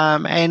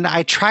 And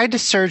I tried to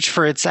search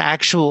for its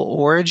actual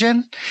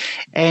origin,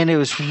 and it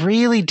was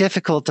really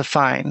difficult to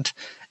find.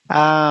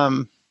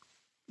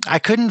 I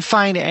couldn't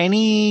find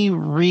any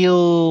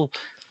real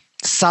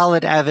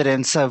solid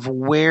evidence of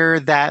where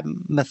that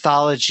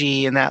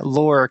mythology and that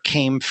lore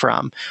came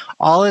from.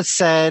 All it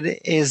said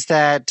is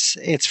that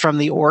it's from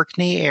the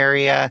Orkney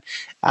area,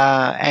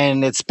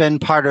 and it's been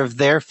part of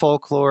their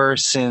folklore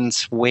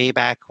since way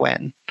back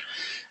when.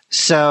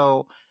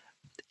 So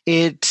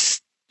it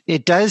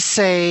does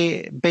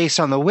say, based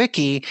on the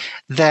wiki,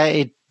 that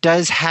it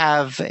does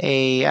have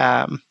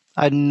a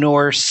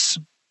Norse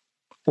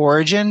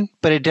origin,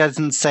 but it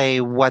doesn't say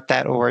what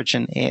that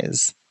origin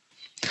is.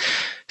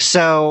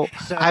 So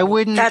I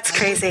wouldn't. That's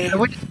crazy. I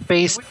wouldn't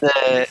base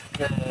the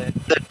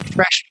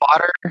fresh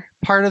water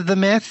part of the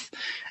myth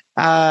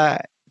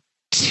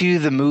to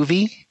the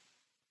movie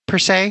per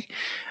se,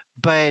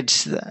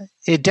 but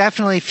it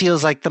definitely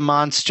feels like the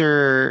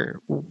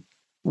monster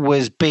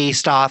was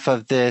based off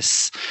of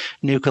this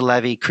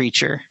Nuka-Levi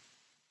creature,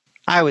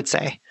 I would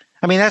say.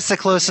 I mean, that's the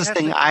closest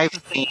thing I've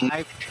seen.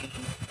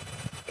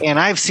 And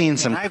I've seen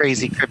some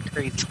crazy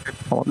cryptids.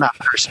 Well, not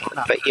personally,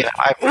 but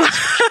I've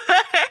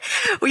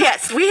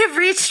yes, we have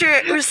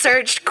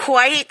researched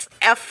quite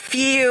a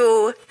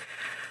few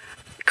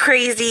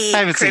crazy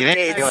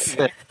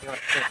cryptids.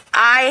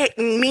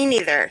 Me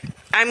neither.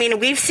 I mean,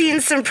 we've seen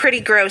some pretty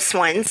gross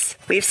ones.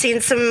 We've seen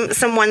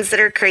some ones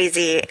that are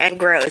crazy and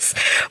gross.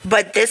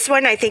 But this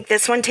one, I think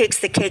this one takes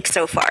the cake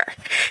so far.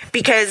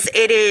 Because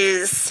it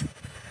is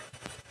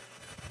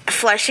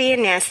fleshy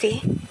and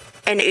nasty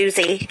and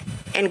oozy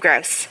and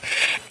gross.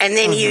 And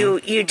then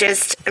you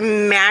just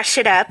mash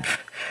it up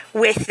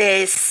with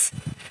this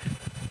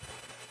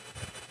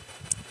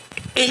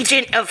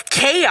agent of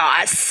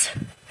chaos.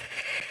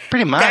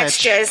 Pretty much. That's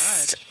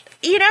just,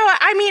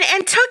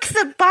 and took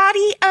the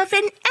body of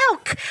an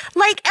elk.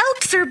 Like,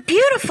 elks are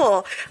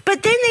beautiful,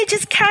 but then they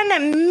just kind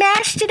of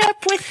mashed it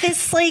up with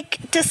this, like,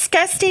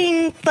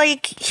 disgusting,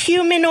 like,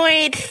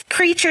 humanoid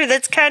creature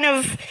that's kind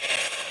of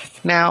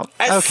now,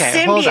 a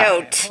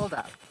symbiote. Hold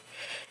up.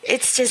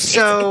 It's just,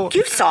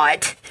 you saw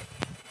it.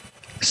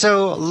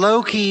 So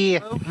Loki,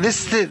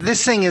 this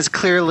thing is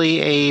clearly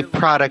a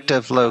product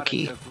of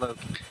Loki.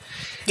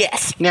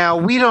 Yes. Now,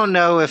 we don't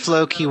know if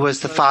Loki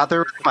was the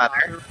father or the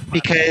mother,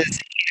 because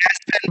he has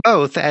been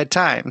both at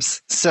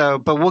times. So,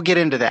 but we'll get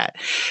into that.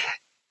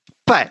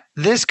 But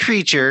this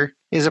creature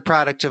is a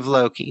product of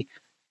Loki.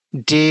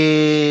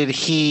 Did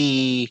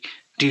he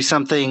do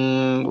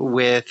something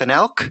with an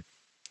elk?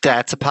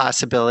 That's a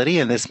possibility,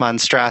 and this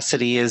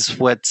monstrosity is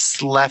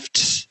what's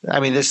left. I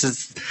mean, this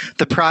is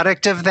the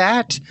product of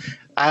that.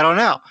 I don't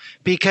know,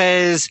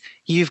 because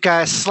you've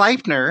got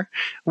Sleipnir,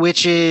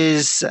 which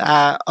is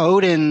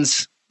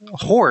Odin's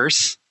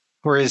horse,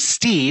 or his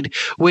steed,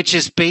 which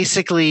is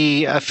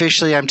basically,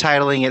 officially, I'm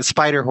titling it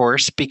Spider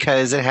Horse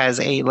because it has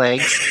 8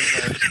 legs.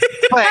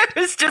 But, I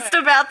was just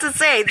about to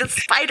say the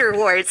Spider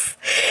Horse.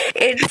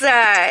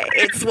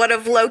 It's one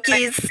of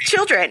Loki's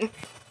children.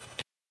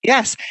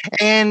 Yes,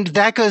 and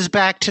that goes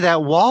back to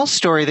that wall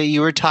story that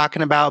you were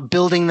talking about,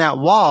 building that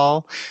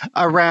wall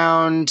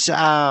around,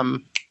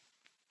 not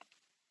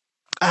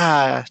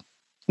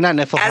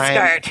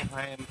Niflheim.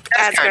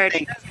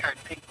 Asgard.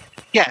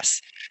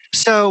 Yes.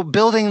 So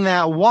building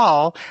that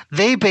wall,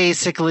 they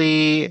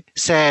basically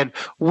said,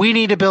 we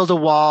need to build a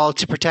wall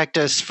to protect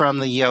us from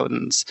the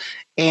Jotuns.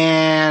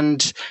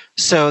 And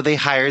so they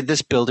hired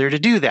this builder to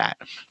do that.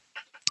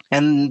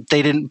 And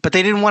they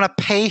didn't want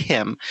to pay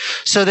him.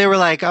 So they were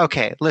like,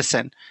 okay,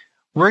 listen,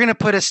 we're going to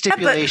put a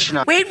stipulation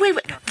on. Wait.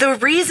 The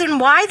reason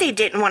why they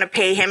didn't want to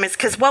pay him is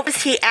because what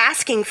was he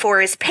asking for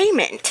as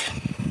payment?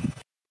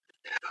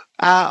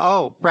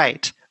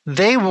 Right.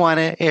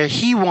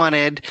 He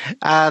wanted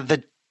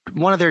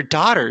one of their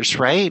daughters,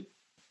 right?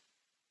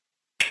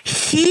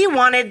 He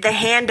wanted the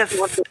hand of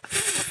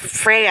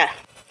Freya.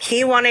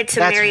 He wanted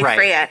to marry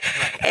Freya.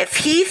 If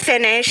he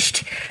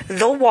finished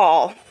the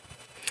wall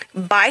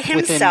by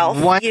himself,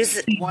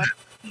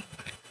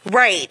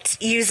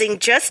 using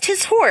just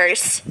his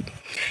horse,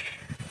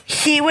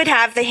 he would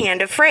have the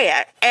hand of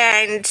Freya.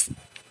 And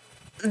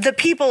the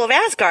people of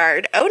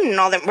Asgard, Odin and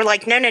all them, were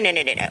like, no,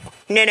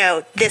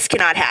 this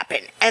cannot happen.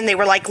 And they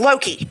were like,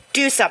 Loki,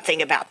 do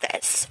something about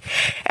this.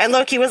 And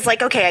Loki was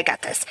like, okay, I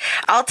got this.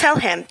 I'll tell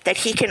him that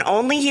he can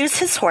only use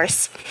his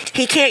horse.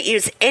 He can't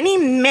use any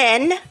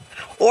men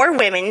or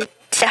women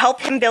to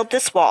help him build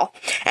this wall.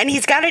 And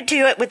he's got to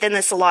do it within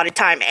this allotted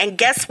time. And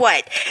guess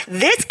what?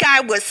 This guy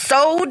was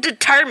so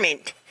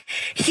determined.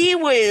 He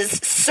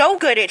was so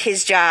good at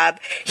his job.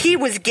 He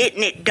was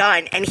getting it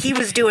done, and he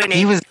was doing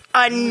it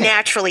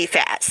unnaturally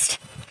fast.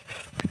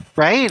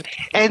 Right?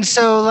 And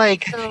so,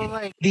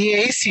 the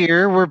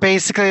Aesir were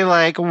basically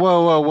like,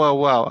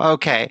 whoa.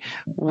 Okay,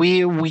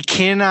 we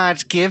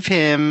cannot give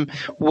him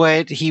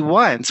what he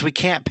wants. We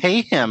can't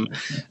pay him.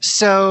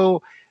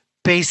 So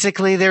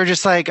basically, they're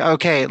just like,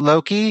 okay,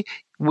 Loki,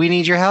 we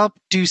need your help.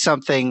 Do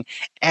something.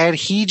 And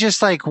he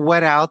just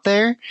went out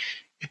there,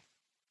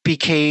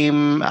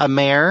 became a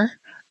mare,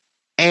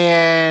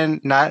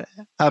 and not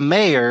a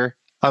mare,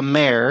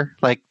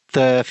 like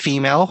the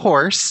female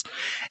horse,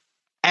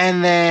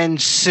 and then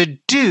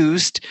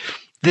seduced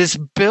this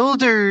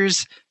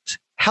builder's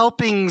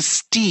helping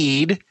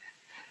steed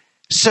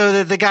so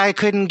that the guy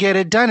couldn't get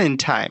it done in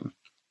time.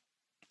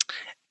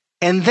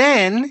 And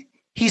then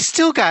he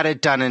still got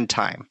it done in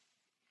time.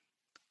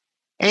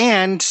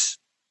 And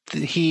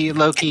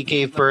Loki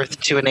gave birth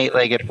to an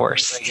 8-legged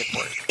horse.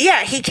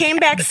 Yeah, he came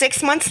back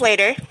 6 months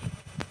later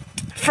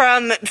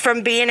from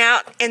being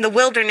out in the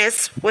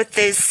wilderness with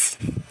this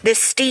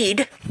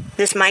steed,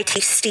 this mighty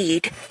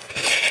steed,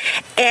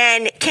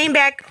 and came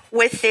back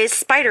with this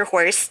spider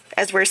horse,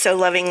 as we're so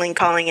lovingly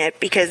calling it,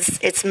 because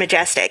it's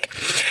majestic.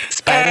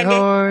 Spider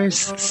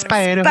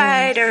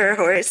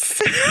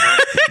horse.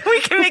 We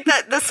can make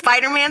that the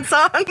Spider-Man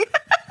song.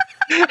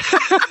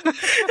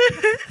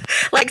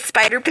 Like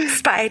spider pig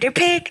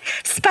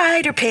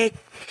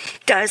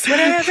does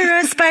whatever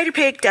a spider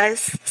pig does.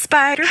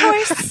 Spider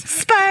horse.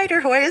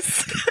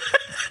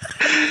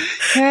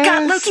 Yes.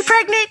 Got Loki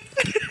pregnant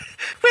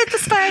with the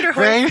spider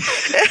horse.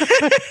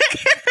 Right?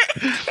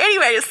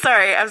 Anyway,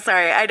 I'm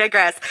sorry, I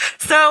digress.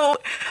 So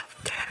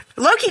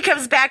Loki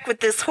comes back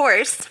with this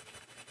horse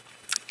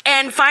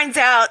and finds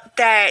out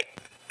that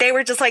they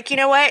were just like, you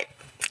know what?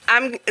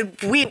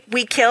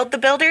 We killed the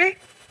builder.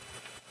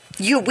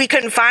 We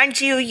couldn't find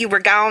you. You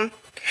were gone.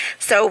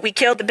 So we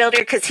killed the builder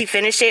because he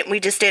finished it, and we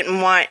just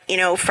didn't want,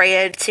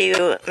 Freya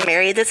to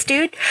marry this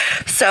dude.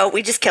 So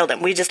we just killed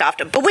him. We just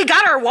offed him. But we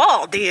got our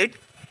wall, dude.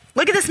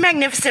 Look at this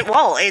magnificent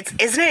wall. Isn't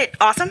it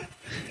awesome?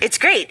 It's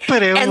great.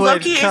 But it and would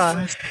Loki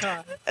cost.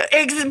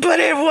 But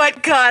at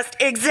what cost?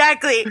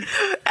 Exactly.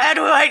 At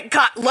what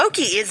cost?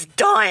 Loki is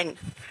done.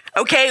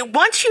 Okay,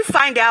 once you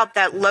find out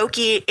that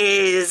Loki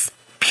is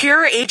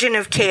pure agent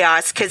of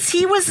chaos, because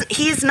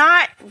he's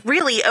not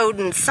really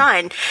Odin's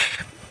son.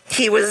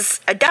 He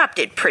was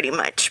adopted pretty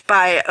much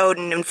by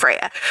Odin and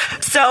Freya.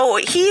 So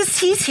he's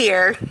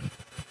here.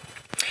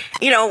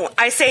 You know,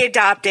 I say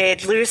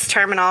adopted, loose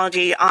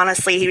terminology.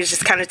 Honestly, he was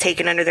just kind of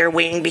taken under their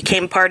wing,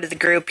 became part of the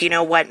group, you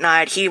know,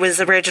 whatnot. He was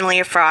originally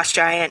a frost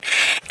giant,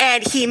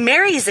 and he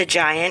marries a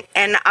giant.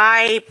 And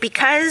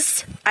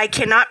because I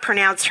cannot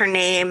pronounce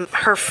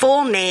her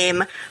full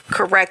name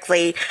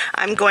correctly,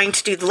 I'm going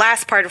to do the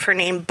last part of her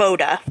name,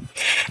 Boda.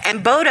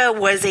 And Boda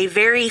was a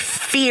very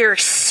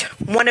fierce,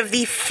 one of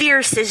the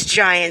fiercest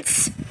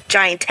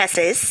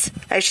giantesses,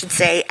 I should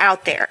say,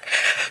 out there.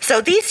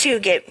 So these two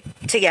get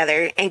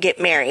together and get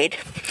married,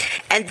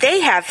 and they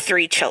have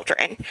 3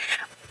 children.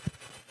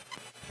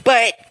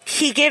 But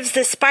he gives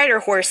the spider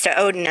horse to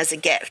Odin as a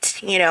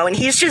gift, you know, and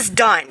he's just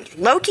done.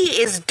 Loki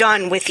is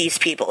done with these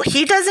people.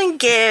 He doesn't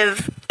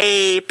give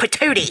a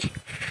patootie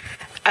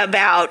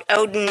about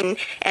Odin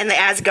and the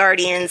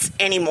Asgardians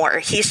anymore.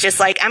 He's just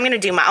like, I'm going to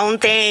do my own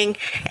thing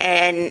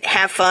and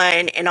have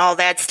fun and all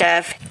that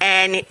stuff.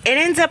 And it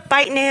ends up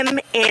biting him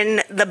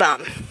in the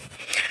bum.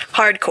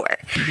 Hardcore.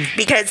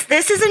 Because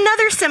this is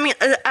another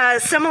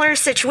similar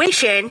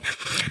situation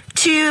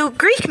to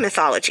Greek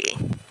mythology,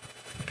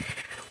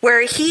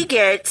 where he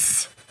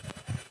gets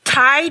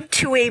tied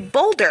to a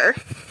boulder,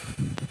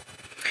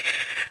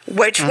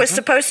 which was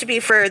supposed to be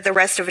for the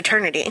rest of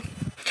eternity.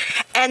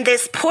 And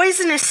this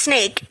poisonous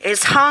snake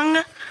is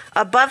hung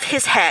above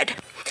his head,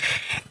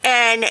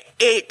 and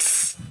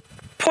its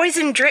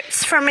poison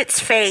drips from its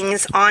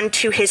fangs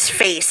onto his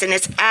face, and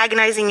it's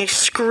agonizing,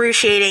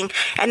 excruciating.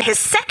 And his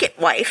second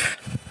wife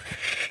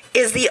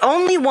is the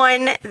only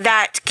one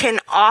that can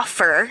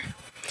offer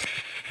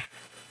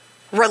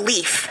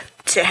relief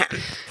to him.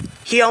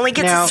 He only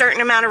gets a certain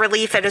amount of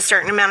relief at a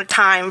certain amount of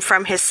time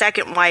from his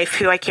second wife,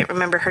 who I can't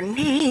remember her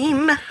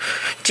name.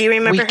 Do you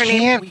remember her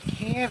name?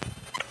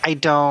 I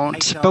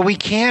don't. But we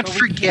can't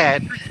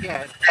forget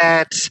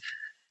that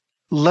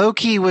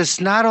Loki was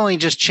not only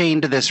just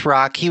chained to this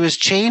rock, he was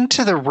chained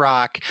to the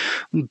rock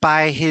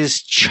by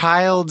his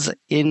child's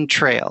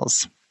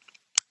entrails.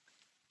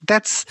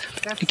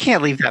 You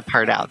can't leave that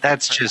part out.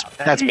 That's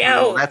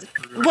brutal. That's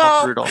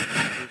brutal.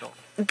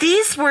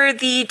 These were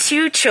the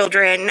 2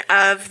 children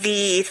of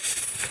the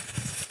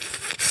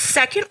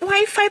second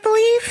wife, I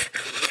believe.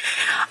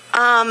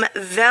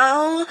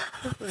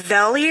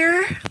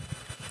 Valier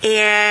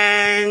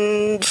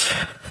and...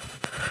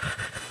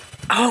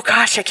 oh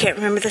gosh, I can't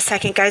remember the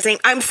second guy's name.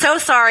 I'm so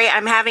sorry.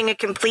 I'm having a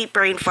complete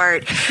brain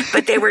fart.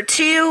 But they were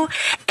 2,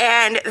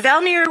 and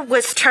Valnir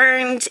was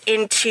turned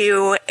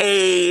into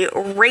a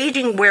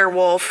raging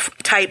werewolf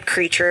type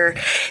creature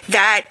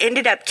that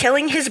ended up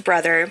killing his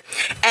brother.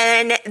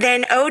 And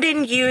then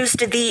Odin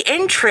used the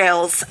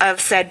entrails of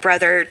said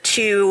brother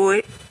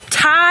to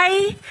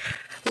tie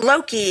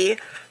Loki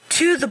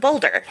to the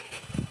boulder.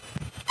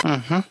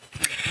 Mm-hmm.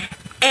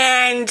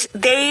 And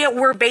they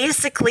were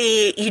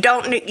basically, you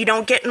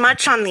don't get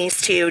much on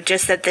these 2,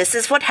 just that this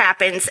is what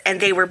happens,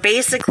 and they were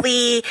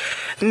basically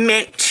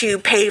meant to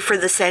pay for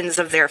the sins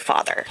of their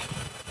father.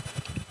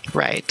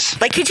 Right.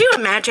 Like, could you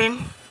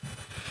imagine?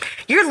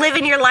 You're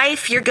living your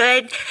life, you're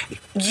good.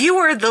 You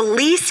are the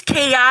least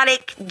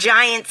chaotic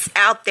giants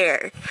out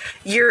there.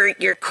 You're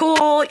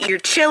cool, you're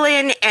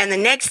chilling, and the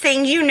next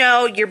thing you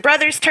know, your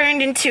brother's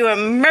turned into a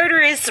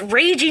murderous,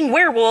 raging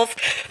werewolf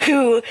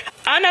who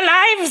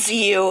unalives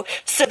you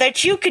so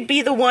that you could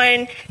be the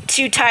one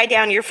to tie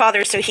down your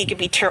father so he could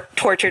be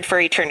tortured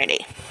for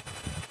eternity.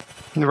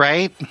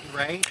 Right.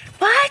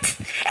 What?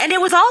 And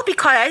it was all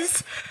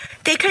because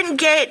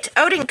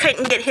Odin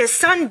couldn't get his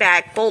son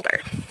back,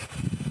 Boulder.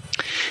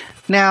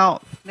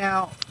 Now,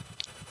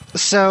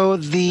 so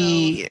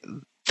the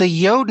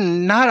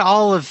Jotun, not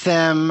all of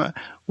them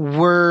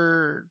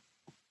were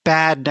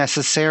bad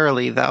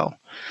necessarily, though.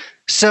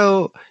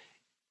 So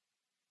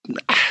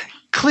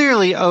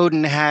clearly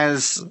Odin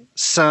has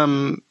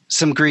some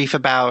grief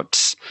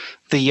about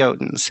the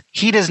Jotuns.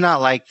 He does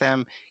not like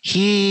them.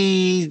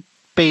 He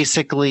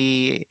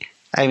basically,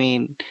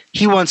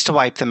 he wants to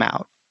wipe them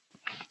out.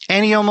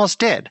 And he almost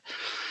did.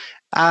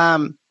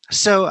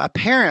 So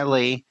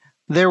apparently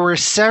there were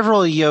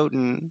several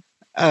Jotun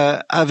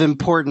of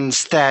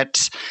importance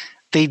that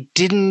they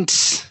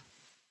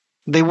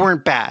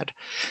weren't bad.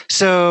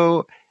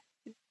 So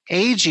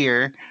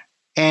Aegir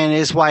and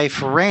his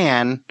wife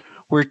Ran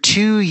were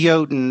 2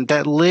 Jotun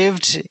that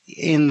lived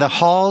in the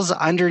halls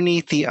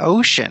underneath the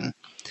ocean.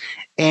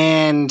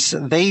 And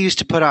they used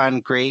to put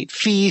on great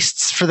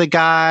feasts for the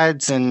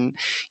gods. And,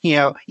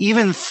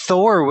 even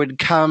Thor would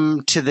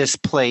come to this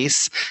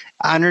place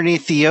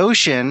underneath the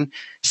ocean,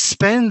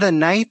 spend the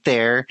night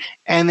there,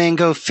 and then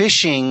go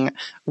fishing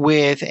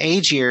with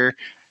Aegir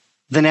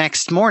the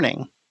next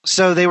morning.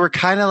 So they were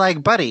kind of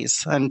like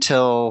buddies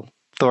until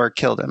Thor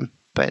killed him.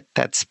 But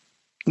that's,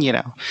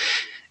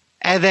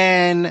 And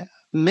then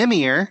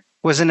Mimir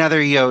was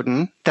another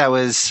Jotun that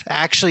was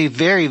actually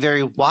very,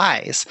 very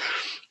wise.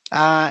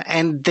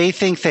 And they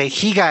think that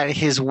he got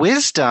his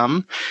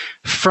wisdom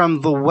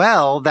from the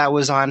well that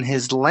was on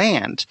his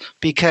land,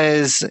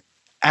 because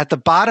at the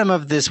bottom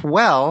of this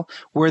well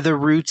were the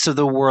roots of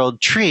the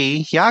world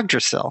tree,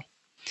 Yggdrasil.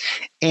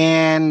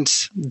 And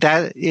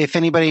that, if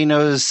anybody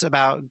knows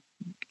about,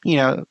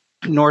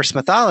 Norse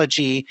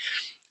mythology,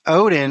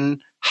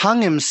 Odin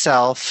hung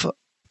himself,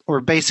 or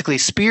basically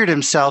speared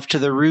himself, to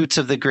the roots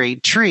of the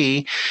great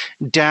tree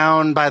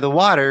down by the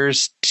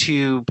waters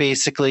to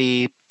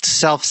basically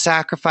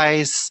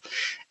self-sacrifice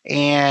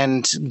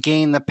and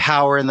gain the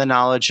power and the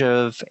knowledge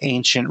of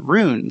ancient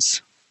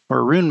runes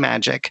or rune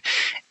magic.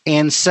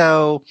 And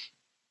so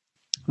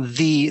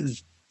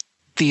these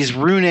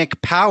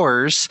runic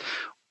powers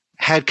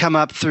had come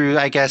up through,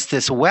 I guess,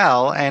 this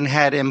well, and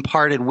had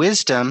imparted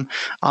wisdom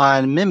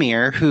on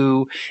Mimir,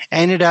 who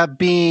ended up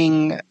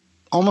being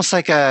almost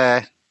like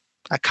a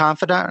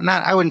confidant.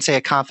 I wouldn't say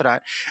a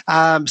confidant.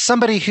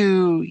 Somebody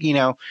who,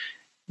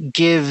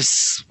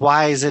 gives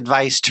wise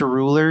advice to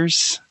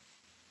rulers.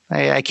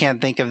 I can't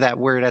think of that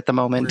word at the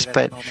moment,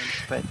 but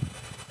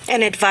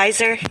an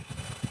advisor.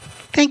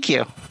 Thank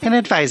you. An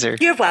advisor.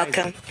 You're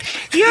welcome.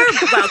 You're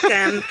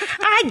welcome.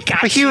 I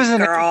got you,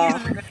 girl.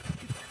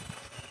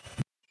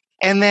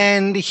 And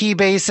then he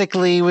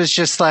basically was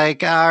just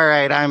like, all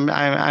right,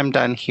 I'm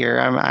done here.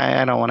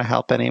 I don't want to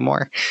help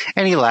anymore.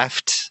 And he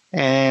left.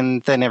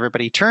 And then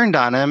everybody turned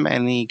on him,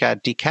 and he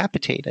got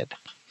decapitated.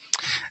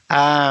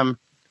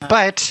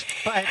 But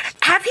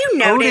have you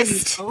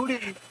noticed?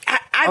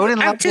 Odin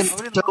loved him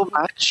so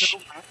much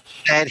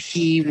that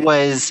he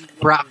was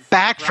brought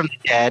back from the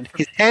dead.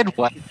 His head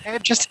was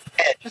just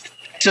his head,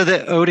 so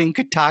that Odin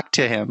could talk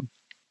to him.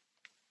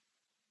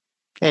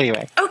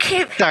 Anyway.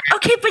 Okay, but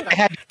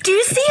do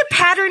you see a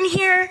pattern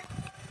here?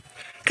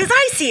 Because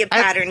I see a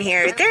pattern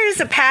here. There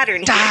is a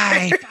pattern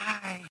here.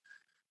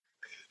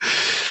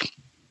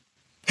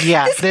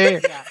 Yeah,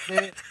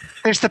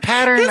 there's the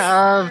pattern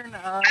of,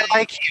 I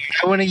like you,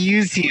 I want to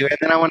use you, and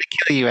then I want to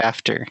kill you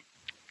after.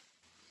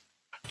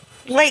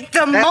 Like,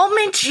 the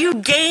moment you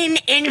gain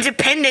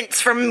independence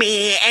from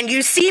me and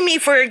you see me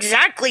for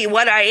exactly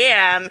what I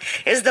am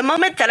is the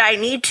moment that I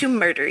need to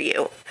murder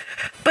you.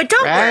 But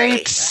don't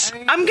worry,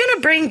 I'm going to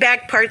bring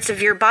back parts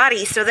of your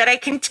body so that I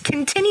can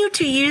continue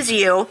to use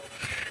you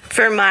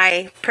for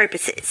my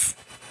purposes.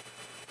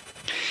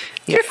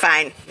 Yeah. You're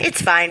fine. It's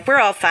fine. We're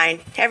all fine.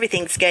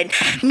 Everything's good.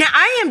 Now,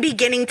 I am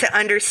beginning to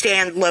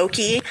understand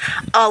Loki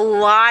a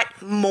lot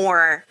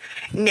more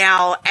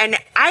now, and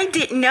I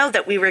didn't know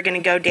that we were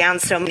going to go down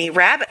so many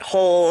rabbit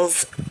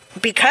holes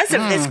because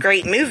of this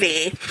great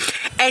movie,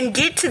 and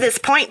get to this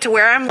point to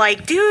where I'm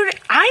like, dude,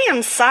 I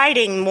am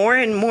siding more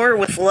and more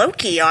with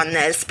Loki on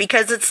this,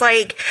 because it's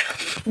like,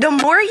 the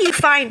more you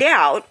find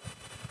out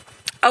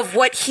of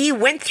what he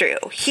went through,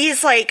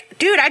 he's like,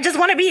 dude, I just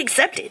want to be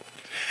accepted.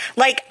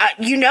 Like,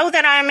 you know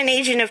that I'm an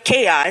agent of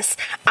chaos.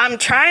 I'm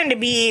trying to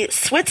be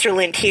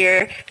Switzerland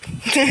here,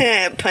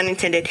 pun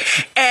intended,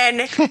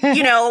 and,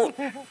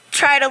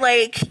 try to,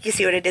 like, you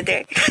see what I did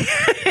there?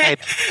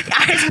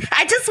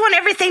 I just want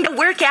everything to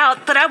work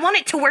out, but I want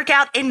it to work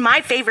out in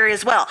my favor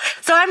as well.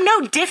 So I'm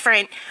no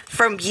different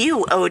from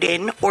you,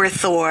 Odin, or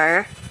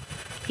Thor.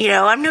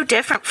 I'm no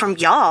different from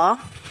y'all,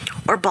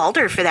 or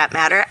Balder for that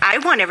matter. I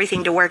want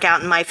everything to work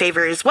out in my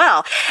favor as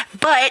well.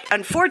 But,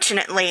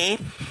 unfortunately,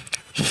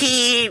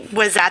 he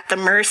was at the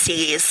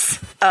mercies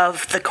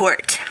of the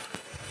court.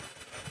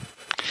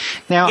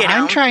 Now,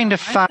 I'm trying to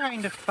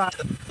find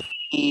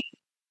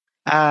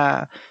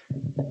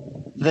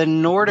the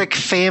Nordic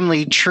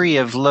family tree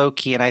of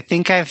Loki, and I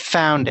think I've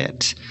found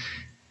it.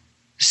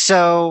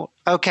 So,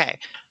 okay.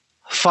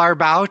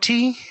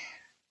 Farbauti,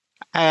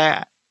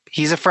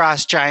 he's a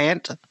frost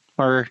giant,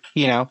 or,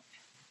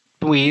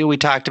 we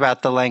talked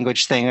about the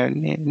language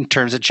thing in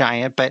terms of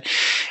giant, but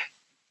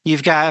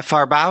you've got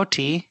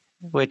Farbauti,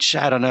 which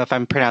I don't know if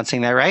I'm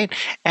pronouncing that right,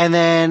 and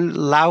then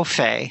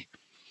Laufey,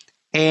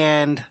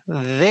 and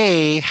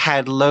they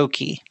had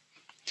Loki.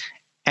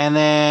 And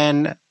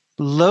then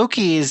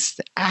Loki is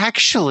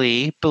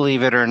actually,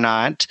 believe it or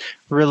not,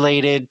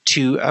 related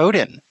to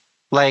Odin,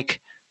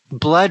 like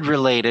blood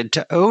related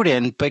to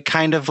Odin, but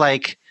kind of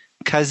like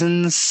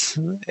cousins,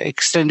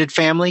 extended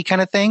family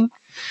kind of thing.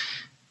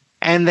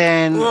 And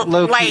then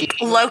Loki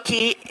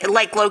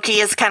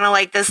is kind of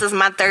like, this is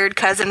my third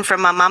cousin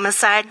from my mama's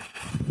side.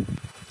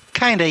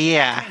 Kinda,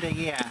 yeah.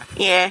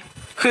 Yeah.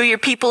 Who your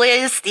people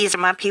is? These are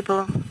my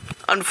people.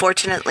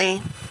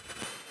 Unfortunately,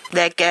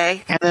 that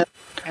guy. And then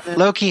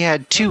Loki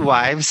had two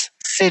wives,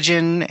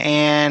 Sigyn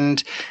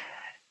and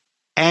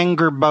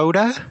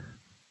Angerboda.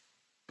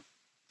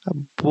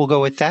 We'll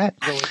go with that.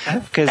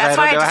 That's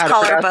why I just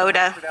call her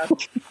Boda.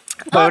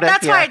 Well,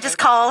 that's why I just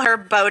call her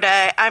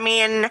Boda. I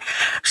mean,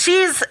 she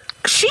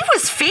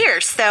was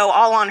fierce, though,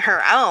 all on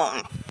her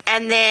own.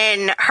 And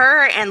then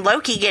her and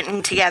Loki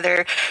getting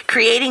together,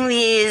 creating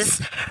these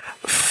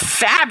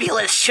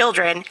fabulous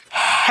children,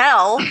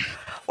 Hel,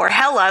 or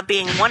Hela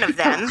being one of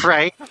them.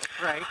 Right.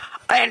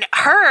 And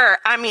her,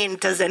 I mean,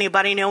 does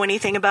anybody know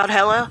anything about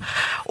Hela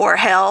or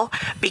Hel?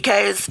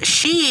 Because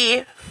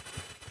she,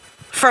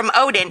 from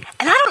Odin,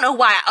 and I don't know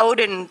why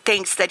Odin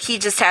thinks that he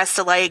just has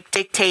to like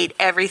dictate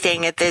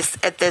everything at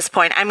this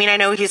point. I mean, I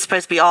know he's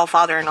supposed to be all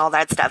father and all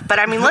that stuff, but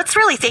I mean, let's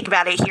really think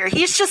about it here.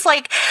 He's just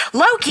like,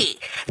 Loki,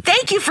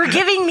 thank you for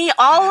giving me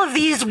all of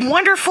these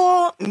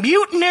wonderful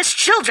mutinous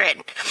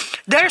children.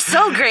 They're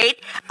so great.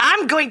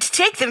 I'm going to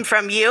take them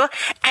from you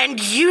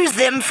and use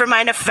them for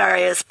my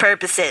nefarious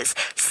purposes,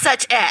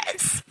 such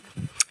as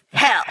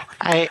Hel.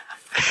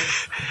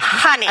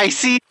 Honey.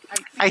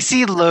 I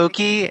see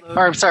Loki,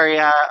 or I'm sorry,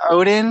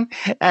 Odin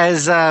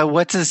as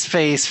what's his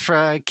face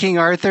from King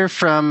Arthur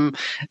from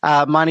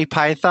Monty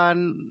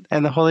Python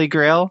and the Holy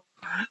Grail.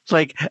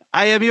 Like,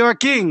 I am your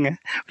king.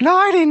 No,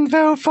 I didn't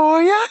vote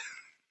for you.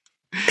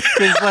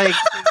 Like,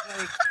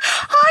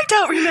 I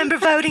don't remember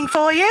voting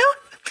for you.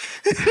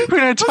 We're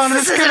an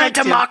autonomous This isn't a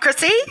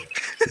democracy.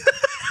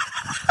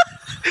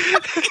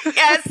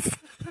 Yes.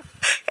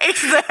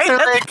 Exactly.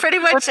 That's pretty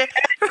much it.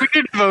 We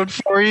didn't vote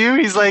for you.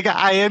 He's like,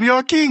 I am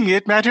your king.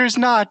 It matters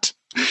not.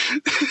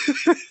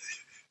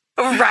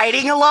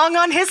 Riding along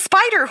on his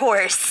spider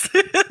horse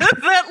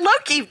that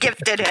Loki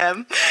gifted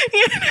him.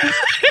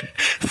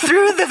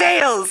 Through the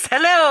veils.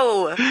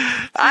 Hello.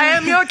 I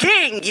am your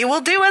king. You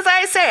will do as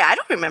I say. I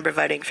don't remember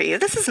voting for you.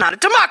 This is not a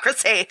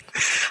democracy.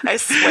 I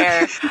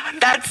swear.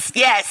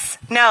 Yes.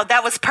 No,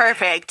 that was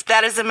perfect.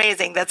 That is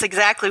amazing. That's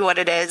exactly what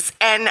it is.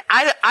 And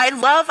I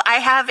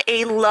have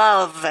a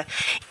love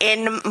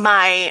in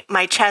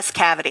my chest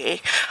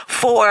cavity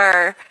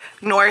for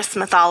Norse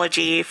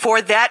mythology,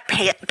 for that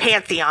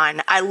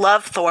pantheon. I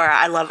love Thor.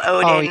 I love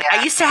Odin. Oh, yeah.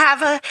 I used to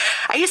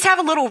have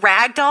a little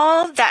rag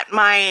doll that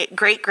my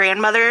great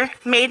grandmother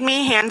made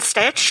me hand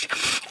stitched,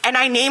 and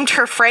I named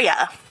her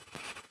Freya.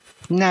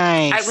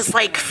 Nice. I was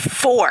like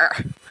 4,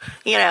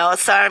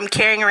 so I'm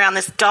carrying around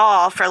this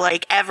doll for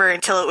like ever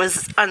until it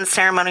was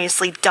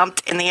unceremoniously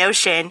dumped in the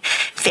ocean.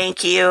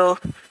 Thank you,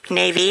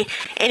 Navy.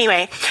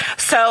 Anyway,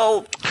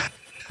 so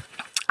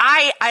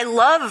I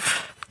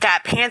love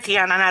that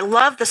pantheon, and I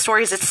love the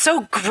stories. It's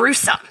so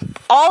gruesome.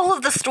 All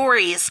of the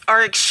stories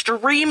are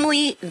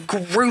extremely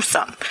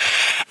gruesome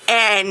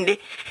and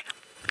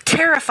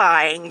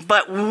terrifying,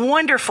 but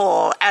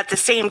wonderful at the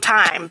same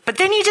time. But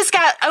then you just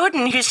got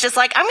Odin, who's just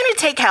like, I'm going to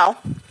take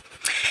Hel.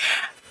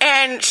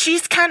 And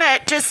she's kind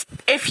of just,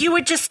 if you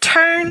would just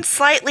turn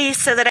slightly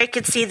so that I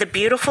could see the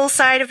beautiful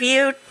side of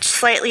you,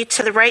 slightly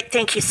to the right,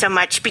 thank you so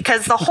much,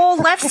 because the whole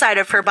left side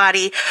of her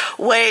body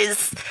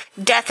was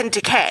death and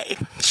decay.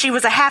 She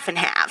was a half and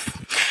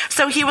half.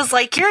 So he was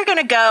like, you're going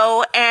to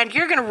go and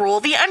you're going to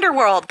rule the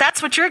underworld.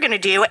 That's what you're going to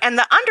do. And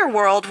the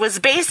underworld was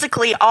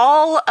basically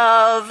all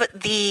of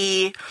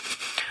the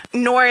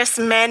Norse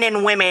men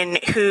and women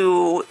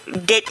who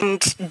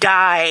didn't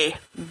die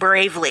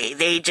bravely.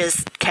 They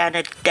just kind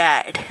of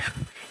died.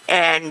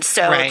 And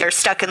so they're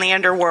stuck in the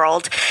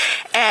underworld.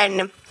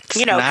 And,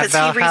 because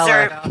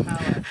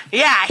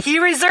he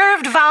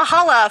reserved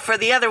Valhalla for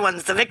the other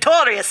ones, the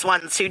victorious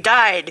ones who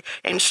died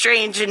in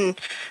strange and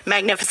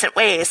magnificent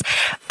ways.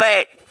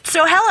 But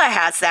so Hela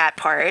has that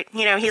part.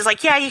 He's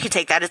like, yeah, you can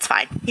take that. It's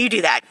fine. You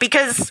do that.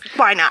 Because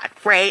why not,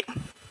 right?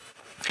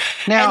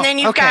 Now, and then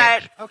you've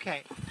got...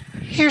 Okay.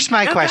 Here's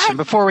my question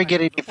before we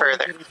get any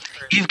further.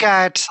 You've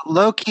got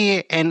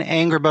Loki and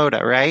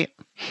Angrboda, right?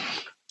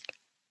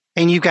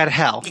 And you've got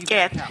Hel.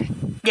 Yeah.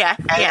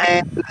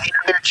 And the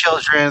other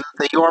children,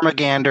 the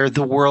Jormungandr,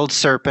 the world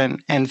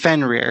serpent, and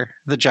Fenrir,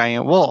 the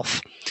giant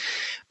wolf.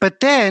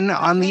 But then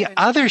on the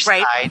other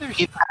side,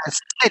 you've got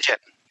Sigyn,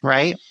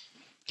 right?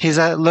 He's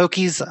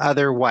Loki's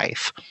other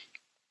wife.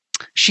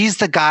 She's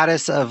the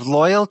goddess of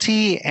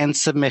loyalty and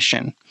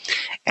submission.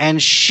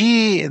 And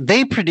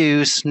they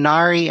produce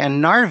Nari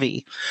and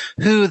Narvi,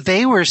 who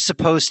they were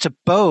supposed to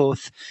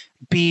both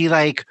be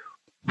like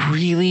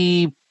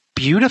really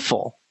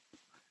beautiful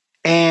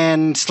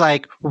and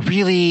like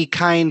really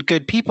kind,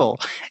 good people.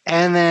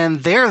 And then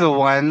they're the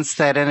ones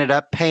that ended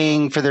up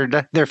paying for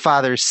their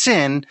father's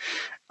sin,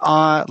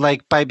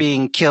 like by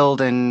being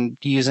killed and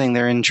using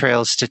their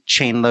entrails to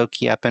chain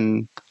Loki up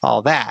and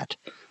all that.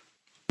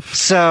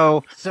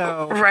 So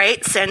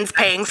right, sins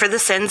paying for the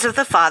sins of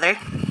the father.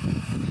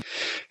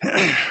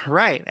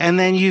 Right. And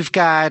then you've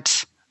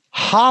got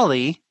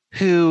Holly,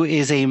 who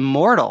is a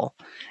mortal,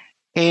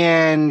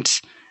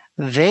 and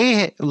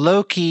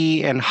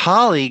Loki and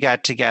Holly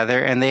got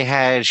together and they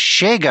had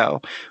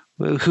Shago,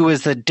 who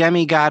is the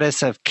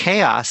demigoddess of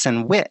chaos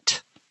and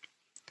wit.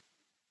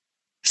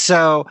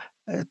 So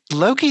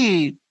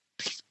Loki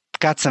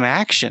got some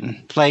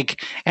action,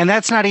 and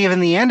that's not even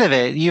the end of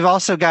it. You've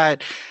also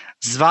got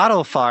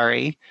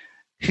Svadilfari,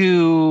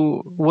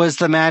 who was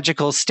the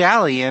magical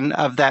stallion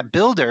of that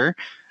builder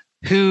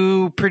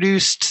who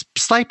produced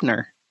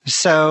Sleipnir,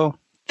 so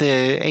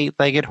the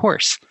 8-legged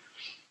horse.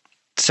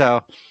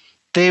 So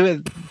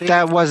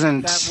that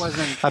wasn't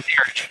a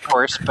marriage, of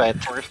course, but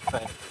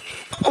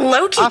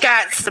Loki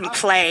got some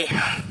play.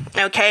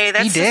 Okay,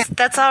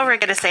 that's all we're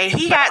gonna say.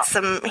 He got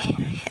some.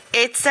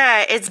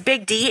 It's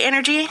big D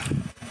energy.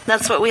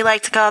 That's what we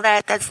like to call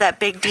that. That's that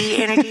big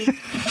D energy.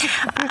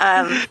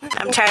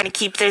 I'm trying to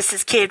keep this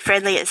as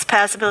kid-friendly as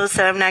possible,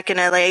 so I'm not going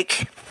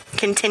to,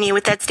 continue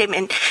with that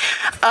statement.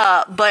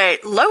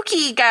 But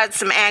Loki got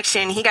some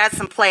action. He got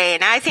some play,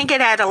 and I think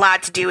it had a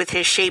lot to do with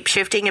his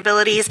shape-shifting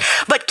abilities.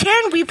 But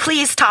can we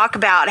please talk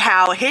about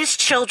how his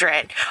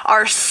children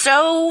are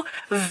so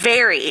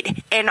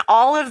varied in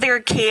all of their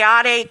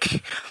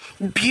chaotic,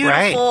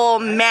 beautiful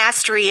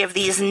mastery of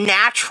these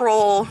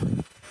natural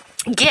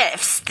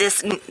gifts.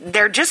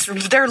 They're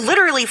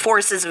literally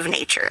forces of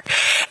nature,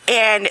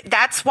 and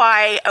that's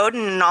why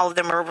Odin and all of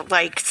them are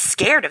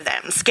scared of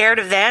them and scared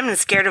of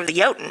the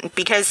Jotun,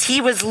 because he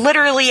was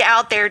literally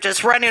out there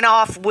just running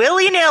off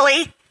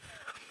willy-nilly.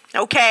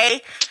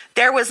 Okay,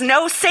 there was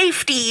no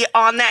safety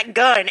on that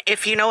gun,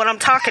 if you know what I'm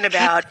talking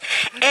about.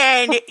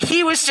 And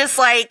he was just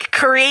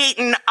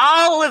creating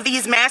all of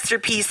these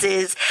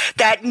masterpieces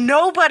that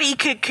nobody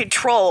could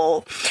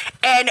control.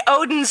 And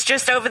Odin's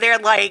just over there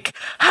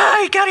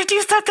I gotta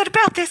do something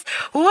about this.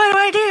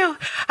 What do?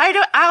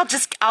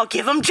 I'll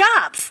give them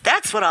jobs.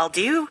 That's what I'll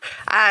do.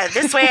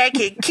 This way I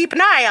can keep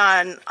an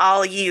eye on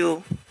all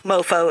you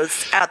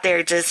mofos out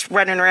there just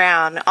running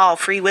around all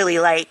free willy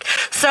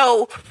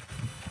So,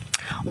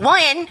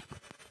 one,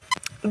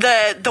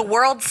 the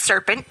world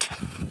serpent,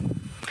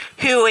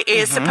 who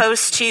is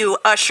supposed to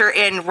usher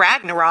in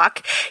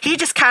Ragnarok, he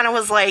just kind of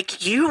was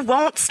you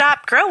won't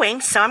stop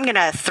growing, so I'm going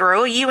to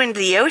throw you into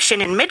the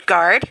ocean in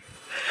Midgard.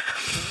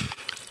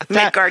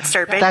 Midgard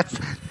serpent.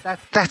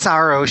 That's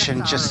our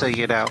ocean, just so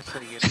you know.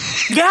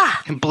 Yeah.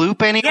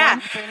 Bloop anyone? Yeah.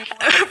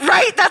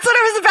 Right, that's what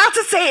I was about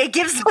to say. It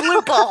gives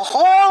bloop a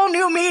whole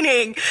new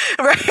meaning,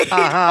 right?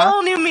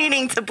 Whole new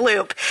meaning to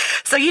bloop.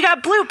 So you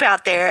got bloop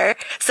out there,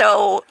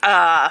 so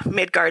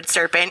Midgard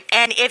serpent,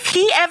 and if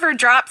he ever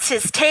drops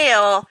his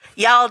tail,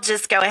 y'all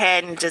just go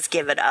ahead and just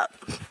give it up,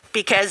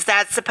 because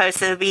that's supposed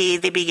to be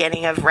the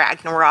beginning of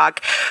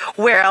Ragnarok,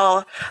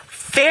 where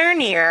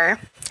Fenrir,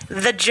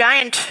 the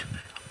giant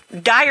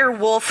dire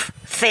wolf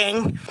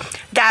thing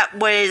that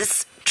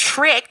was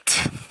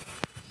tricked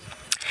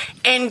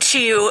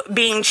into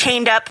being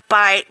chained up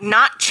by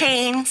not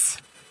chains.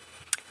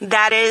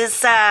 That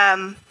is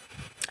a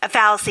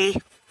fallacy.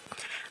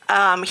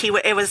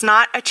 It was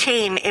not a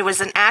chain. It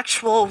was an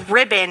actual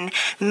ribbon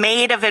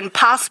made of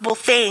impossible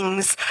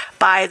things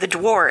by the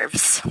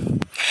dwarves.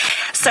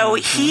 So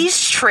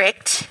he's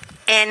tricked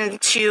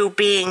into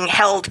being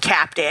held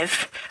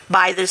captive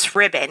by this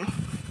ribbon.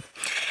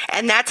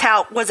 And that's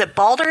how, was it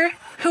Balder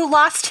who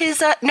lost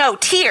his, no,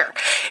 Tyr.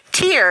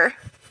 Tyr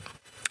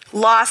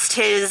lost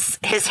his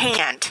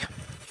hand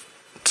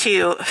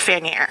to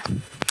Fenrir.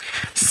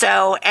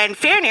 So, and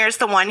Fenrir's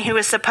the one who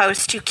is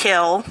supposed to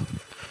kill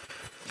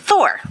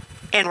Thor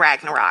in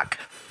Ragnarok.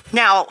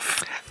 Now,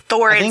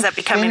 Thor ends up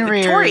becoming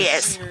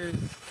victorious.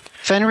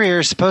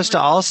 Fenrir is supposed to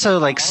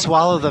also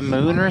swallow the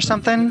moon or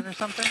something?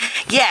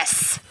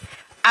 Yes.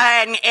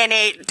 And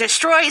it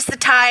destroys the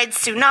tides,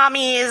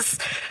 tsunamis,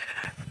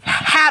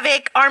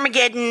 havoc,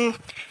 Armageddon,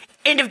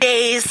 end of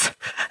days,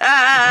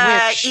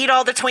 eat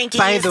all the Twinkies.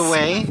 By the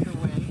way,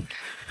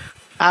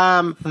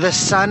 the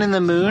sun and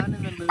the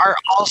moon are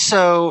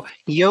also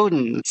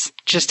Jotuns.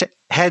 Just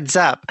heads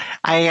up.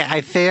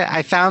 I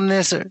found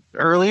this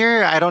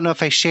earlier. I don't know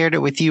if I shared it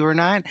with you or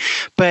not.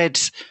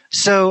 But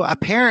so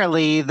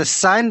apparently the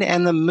sun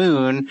and the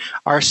moon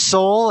are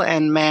Sol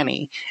and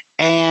Mani.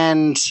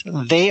 And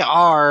they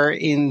are,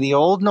 in the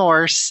Old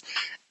Norse,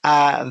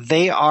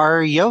 they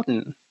are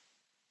Jotun.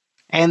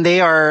 And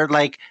they are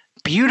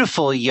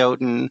beautiful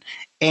Jotun,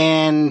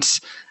 and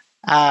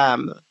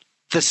the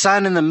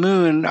sun and the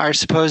moon are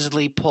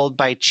supposedly pulled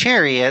by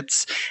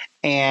chariots,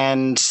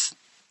 and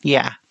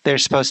they're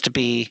supposed to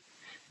be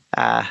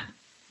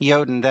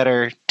Jotun that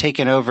are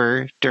taken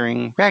over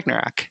during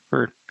Ragnarok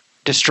or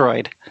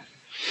destroyed.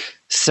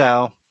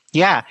 So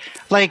see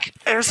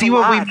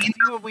what we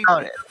mean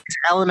about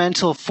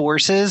elemental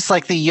forces.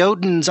 The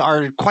Jotuns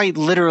are quite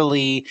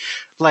literally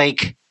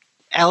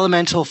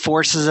elemental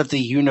forces of the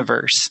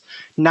universe,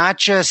 not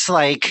just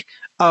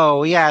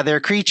they're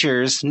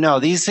creatures. No,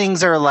 these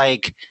things are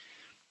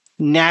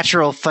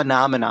natural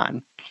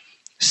phenomenon.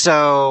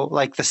 So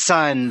the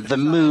sun, the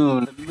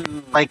moon,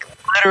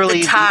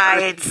 literally the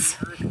tides.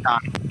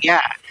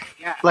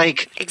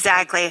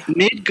 Exactly.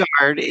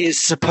 Midgard is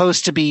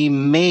supposed to be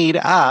made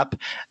up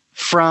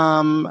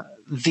from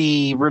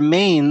the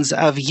remains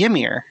of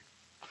Ymir.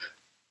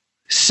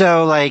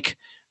 So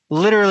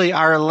literally,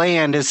 our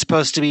land is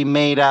supposed to be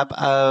made up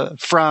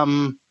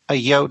from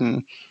a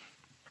Jotun.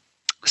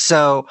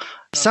 So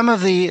some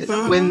of the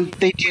when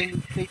they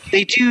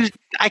do,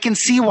 I can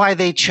see why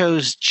they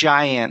chose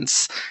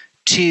giants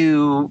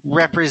to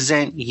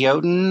represent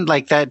Jotun,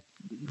 that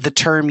the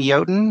term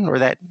Jotun or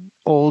that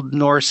Old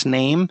Norse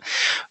name.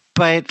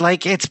 But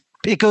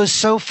it goes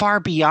so far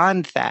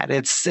beyond that.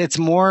 It's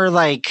more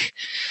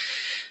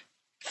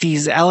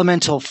these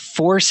elemental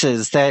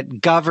forces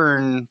that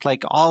govern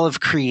all of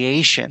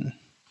creation.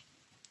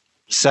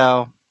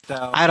 So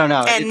I don't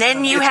know. And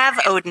then you have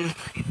Odin.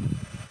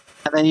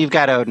 And then you've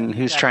got Odin,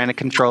 who's trying to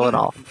control it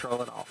all.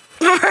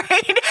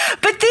 Right?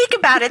 But think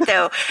about it,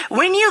 though.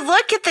 When you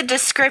look at the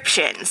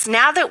descriptions,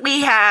 now that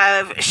we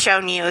have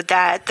shown you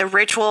that the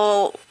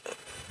ritual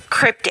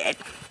cryptid,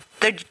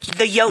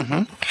 the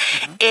Jotun,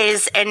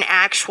 is an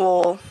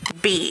actual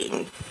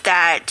being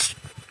that,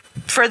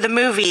 for the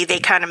movie, they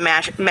kind of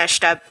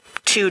meshed up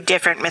two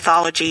different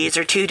mythologies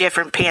or two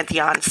different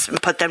pantheons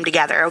and put them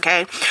together,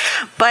 okay?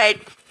 But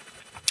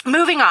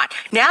moving on.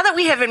 Now that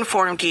we have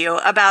informed you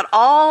about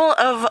all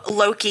of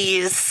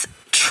Loki's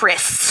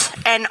trysts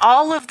and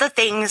all of the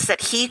things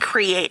that he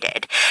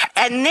created,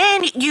 and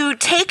then you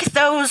take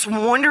those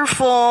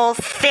wonderful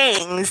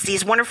things,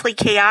 these wonderfully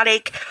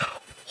chaotic,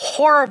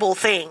 horrible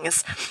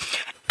things,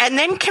 and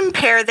then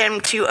compare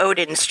them to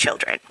Odin's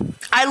children.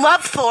 I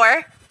love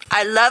Thor.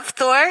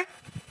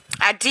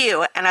 I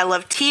do. And I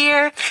love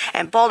Tyr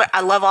and Balder.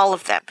 I love all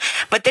of them.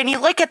 But then you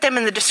look at them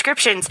in the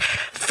descriptions.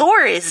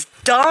 Thor is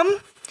dumb,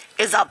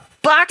 is a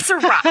box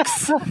of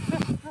rocks.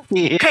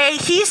 Yeah. Okay,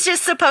 he's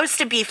just supposed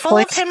to be full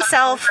of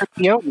himself.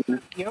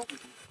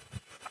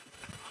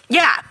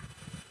 Yeah,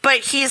 but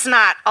he's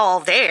not all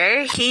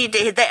there.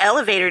 The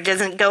elevator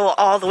doesn't go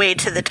all the way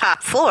to the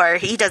top floor.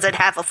 He doesn't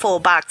have a full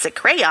box of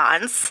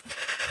crayons.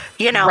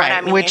 You know what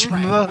I mean? Which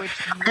apparently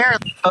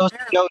most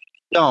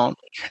don't.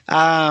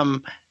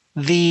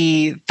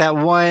 That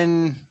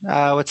one,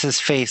 what's his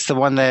face? The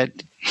one that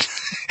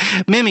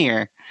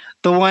Mimir,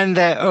 the one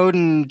that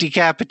Odin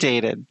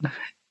decapitated.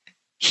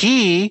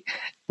 He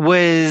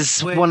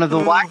was one of the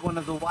wise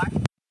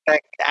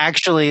that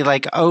actually,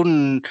 like,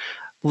 Odin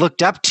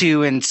looked up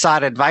to and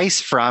sought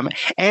advice from,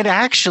 and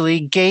actually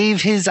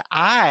gave his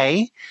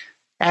eye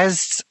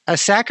as a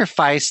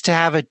sacrifice to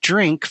have a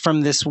drink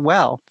from this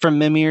well, from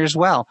Mimir's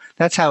well.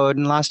 That's how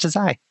Odin lost his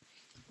eye.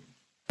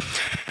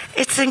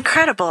 It's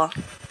incredible.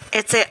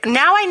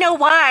 Now I know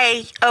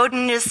why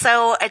Odin is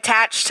so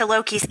attached to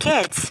Loki's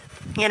kids,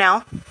 you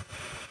know?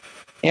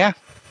 Yeah.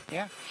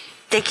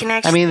 They can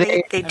actually,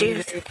 they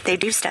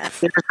do stuff.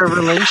 There's a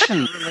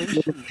relation.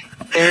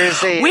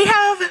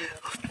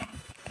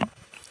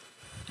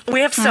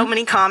 We have so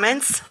many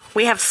comments.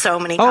 We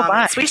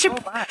comments. We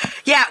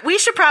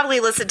should probably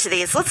listen to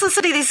these. Let's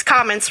listen to these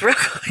comments real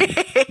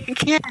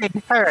quick. Yeah.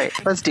 All right,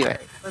 let's do it.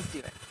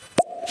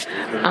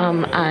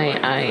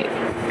 I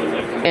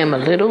am a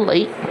little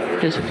late,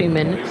 just a few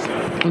minutes.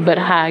 But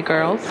hi,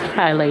 girls.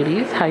 Hi,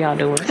 ladies. How y'all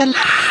doing?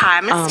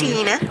 Hi, Miss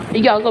Tina.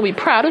 Y'all gonna be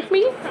proud of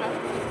me?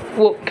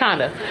 Well,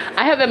 kind of.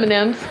 I have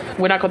M&Ms.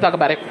 We're not gonna talk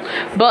about it.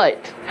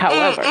 But,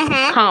 however,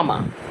 I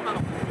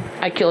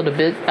killed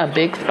a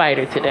big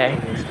spider today.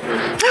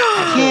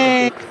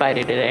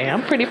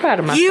 I'm pretty proud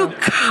of myself. You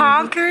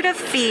conquered a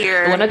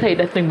fear. When I tell you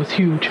that thing was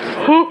huge.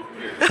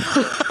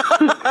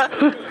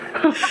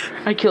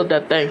 I killed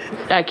that thing.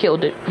 I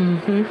killed it.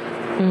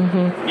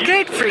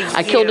 Good for you.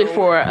 I killed it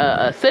for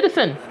a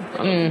citizen.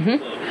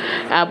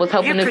 I was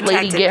helping this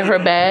lady get her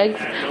bags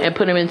and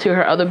put them into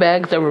her other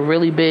bags that were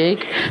really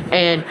big.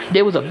 And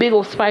there was a big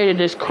old spider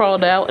just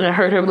crawled out, and I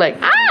heard her like,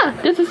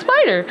 there's a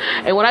spider.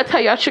 And when I tell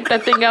you I shook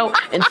that thing out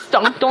and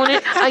stomped on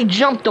it, I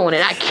jumped on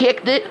it. I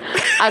kicked it.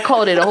 I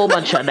called it a whole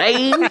bunch of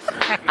names.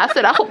 I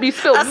said, I hope you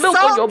spilled milk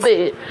on your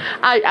bed.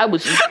 I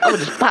was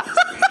just pop.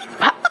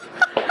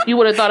 You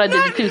would have thought I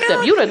did the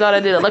two-step. You would have thought I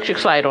did electric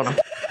slide on him.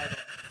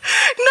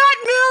 Not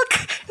milk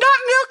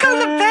on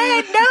the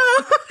bed, no.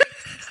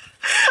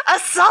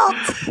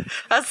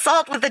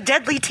 Assault with a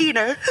deadly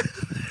Tina.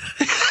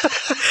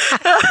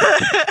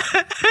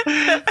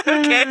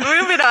 Okay,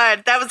 moving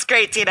on. That was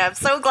great, Tina. I'm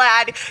so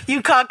glad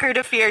you conquered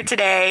a fear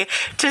today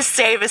to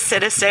save a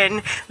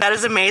citizen. That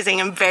is amazing.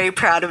 I'm very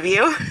proud of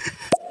you.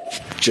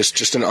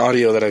 Just an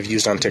audio that I've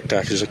used on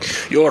TikTok is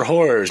like, your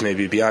horrors may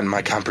be beyond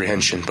my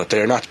comprehension, but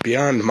they are not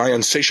beyond my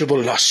insatiable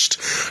lust.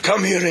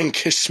 Come here and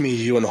kiss me,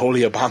 you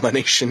unholy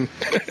abomination.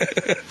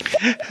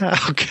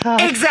 Oh,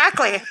 God.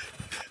 Exactly.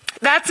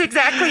 That's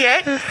exactly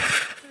it.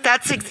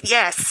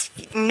 Yes.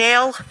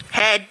 Nail,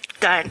 head,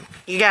 done.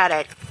 You got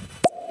it.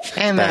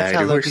 And that's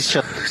how Loki's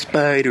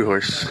Spider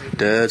horse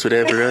does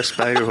whatever a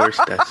spider horse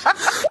does.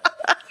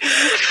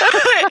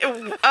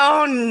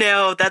 Oh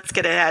no, that's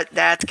gonna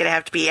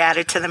have to be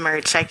added to the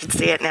merch. I can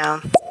see it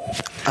now.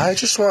 I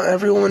just want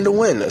everyone to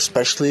win,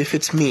 especially if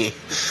it's me.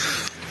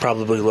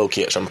 Probably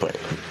Loki at some point.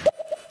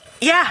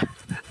 Yeah.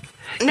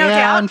 No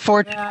doubt.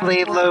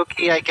 Unfortunately,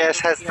 Loki, I guess,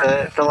 has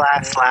the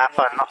last laugh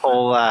on the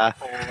whole,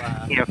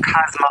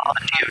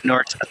 cosmology of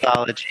Norse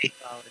mythology.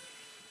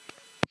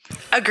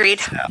 Agreed.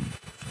 So.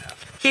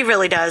 He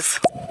really does.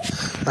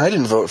 I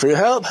didn't vote for you.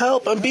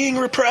 Help, I'm being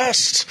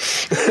repressed.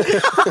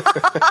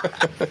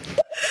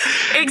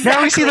 Exactly.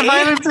 Now we see the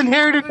violence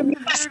inherited in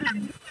this.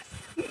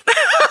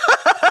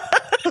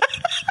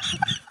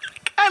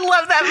 I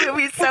love that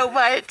movie so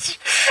much.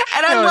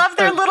 And I love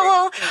their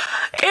little,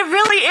 it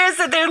really is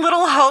that their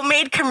little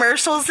homemade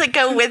commercials that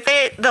go with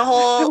it. The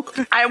whole,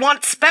 I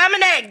want spam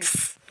and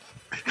eggs,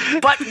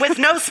 but with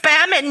no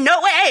spam and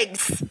no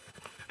eggs.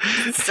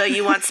 So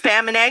you want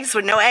spam and eggs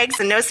with no eggs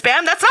and no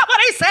spam? That's not what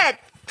I said.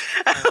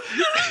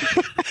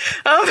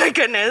 Oh my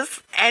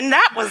goodness. And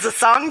that was a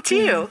song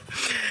too.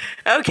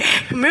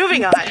 Okay,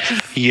 moving on.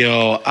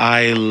 Yo,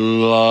 I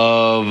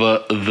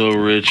love The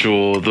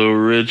Ritual. The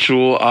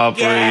Ritual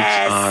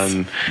operates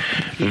on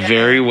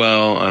very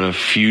well on a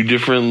few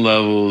different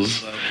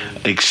levels.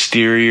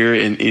 Exterior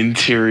and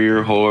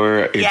interior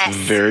horror. It's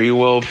very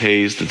well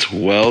paced. It's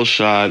well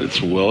shot.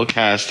 It's well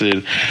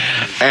casted.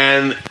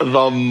 And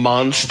the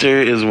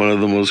monster is one of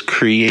the most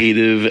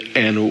creative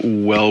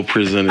and well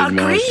presented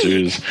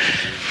monsters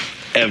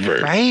ever.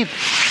 Right?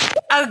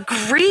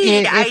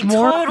 Agreed. I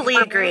totally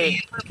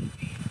agree.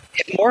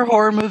 If more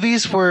horror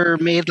movies were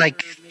made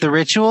like The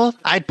Ritual,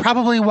 I'd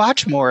probably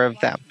watch more of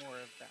them.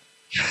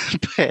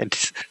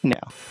 But no.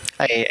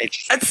 I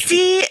just...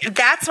 See,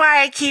 that's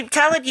why I keep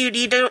telling you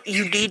need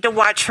to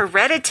watch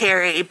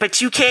Hereditary,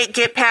 but you can't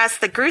get past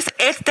the gruesome.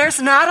 If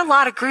there's not a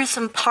lot of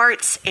gruesome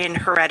parts in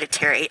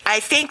Hereditary, I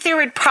think there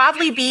would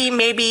probably be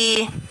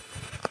maybe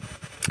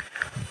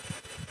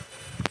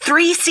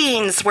 3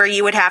 scenes where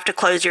you would have to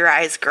close your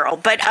eyes, girl.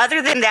 But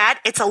other than that,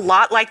 it's a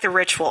lot like The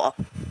Ritual.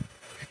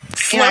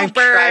 Slow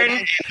burn.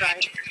 I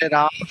tried to turn it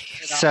off,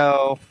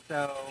 so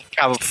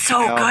probably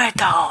so good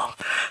though,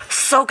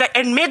 so good.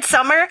 And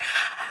Midsummer,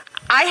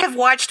 I have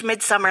watched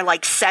Midsummer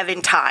like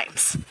 7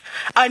 times.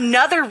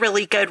 Another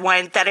really good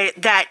one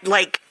that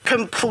like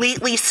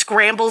completely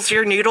scrambles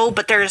your noodle,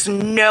 but there's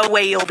no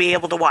way you'll be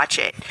able to watch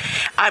it.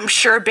 I'm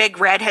sure Big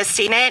Red has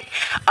seen it.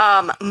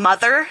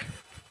 Mother.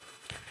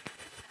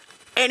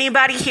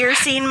 Anybody here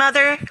seen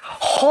Mother?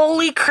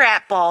 Holy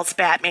crap balls,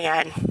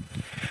 Batman.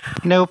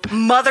 Nope.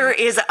 Mother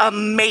is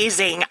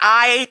amazing.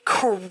 I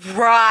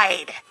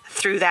cried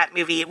through that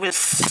movie. It was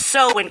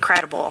so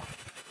incredible.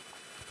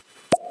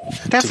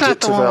 That's to not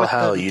get the to one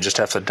Valhalla, with you just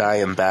have to die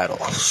in battle.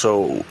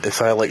 So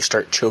if I like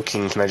start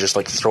choking, can I just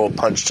like throw a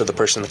punch to the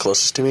person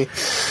closest to me?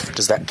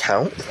 Does that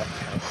count?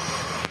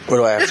 Or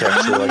do I have to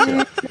actually like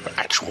an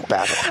actual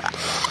battle?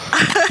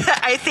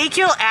 I think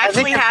you'll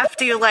actually have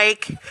to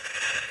like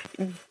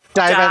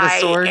die by the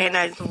sword. in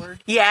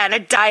a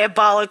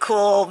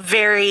diabolical,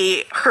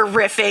 very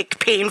horrific,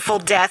 painful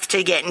death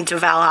to get into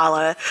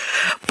Valhalla.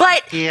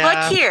 But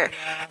look here,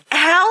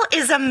 Hel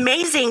is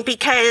amazing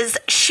because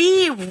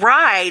she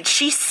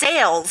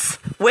sails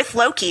with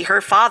Loki,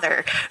 her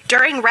father,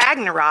 during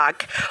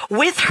Ragnarok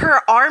with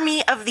her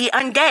army of the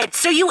undead.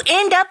 So you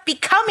end up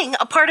becoming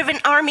a part of an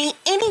army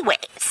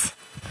anyways.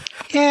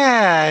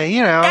 Yeah,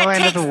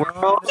 end of the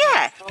world.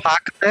 Yeah.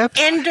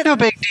 Apocalypse. No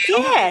big deal.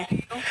 Yeah.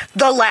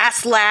 The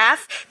last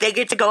laugh. They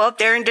get to go up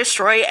there and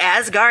destroy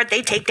Asgard.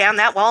 They take down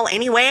that wall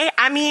anyway.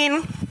 I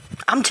mean,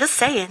 I'm just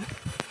saying.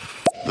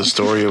 The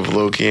story of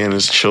Loki and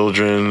his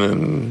children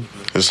and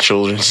his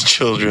children's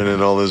children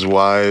and all his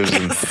wives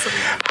and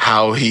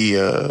how he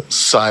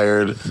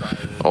sired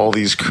all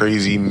these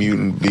crazy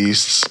mutant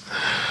beasts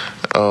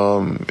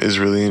is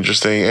really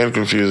interesting and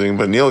confusing,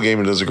 but Neil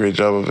Gaiman does a great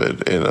job of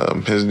it in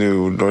his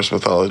new Norse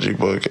mythology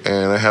book,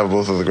 and I have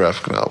both of the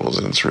graphic novels,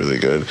 and it's really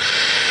good.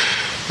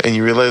 And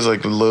you realize,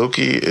 like,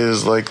 Loki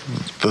is, like,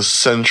 the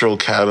central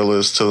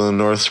catalyst to the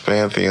Norse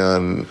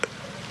pantheon,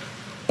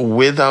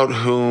 without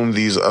whom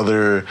these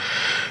other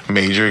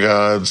major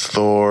gods,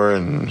 Thor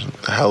and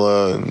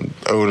Hela and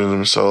Odin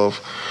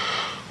himself,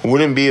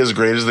 wouldn't be as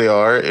great as they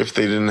are if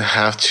they didn't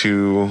have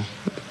to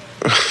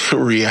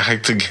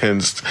react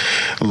against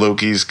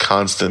Loki's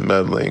constant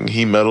meddling.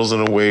 He meddles in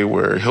a way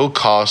where he'll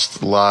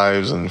cost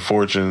lives and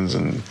fortunes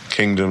and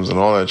kingdoms and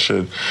all that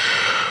shit,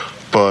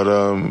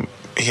 but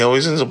he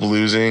always ends up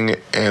losing,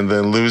 and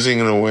then losing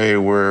in a way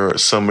where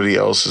somebody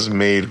else is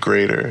made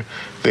greater.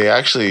 They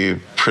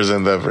actually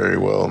present that very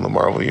well in the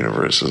Marvel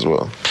universe as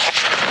well.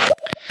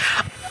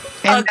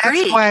 And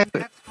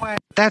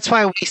that's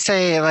why we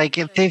say, like,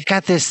 if they've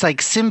got this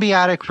like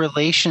symbiotic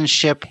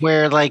relationship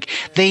where like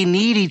they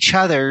need each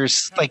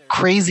other's like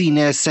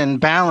craziness and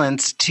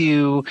balance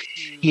to,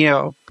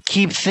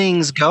 keep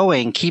things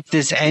going, keep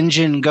this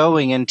engine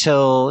going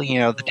until,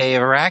 the day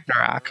of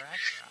Ragnarok.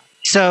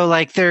 So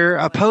like they're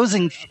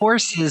opposing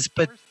forces,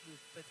 but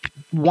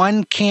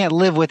one can't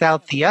live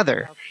without the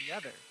other.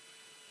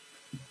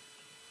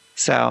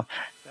 So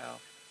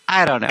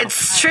I don't know.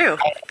 It's true.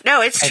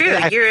 No, it's true.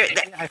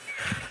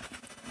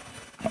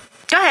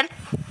 Go ahead.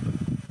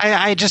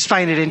 I just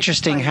find it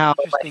interesting how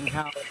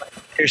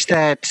there's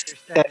that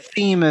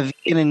theme of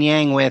yin and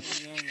yang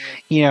with,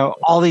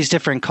 all these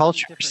different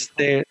cultures.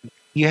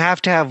 You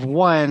have to have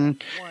one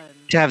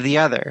to have the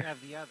other.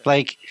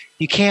 Like,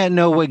 you can't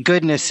know what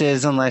goodness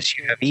is unless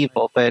you have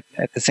evil, but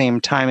at the same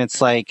time,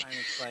 it's like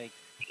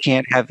you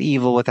can't have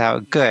evil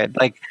without good.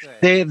 Like,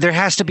 there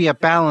has to be a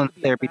balance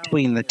there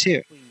between the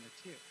two.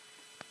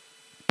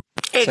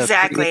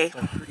 Exactly.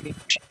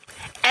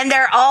 And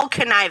they're all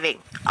conniving.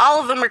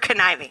 All of them are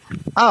conniving.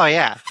 Oh,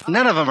 yeah.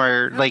 None of them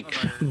are, like,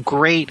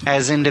 great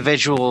as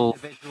individual...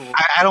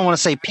 I don't want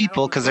to say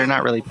people, because they're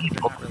not really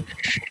people.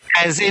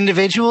 As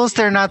individuals,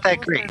 they're not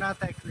that great.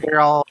 They're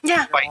all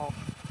quite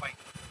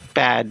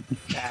bad.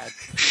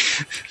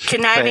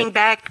 Conniving,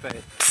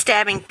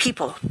 stabbing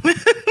people.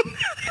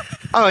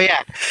 Oh,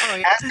 yeah.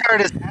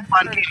 Asgard is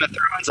on Game of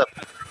Thrones up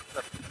there.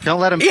 Don't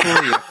let them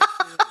fool you.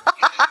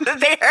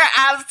 They are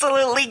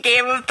absolutely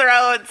Game of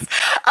Thrones.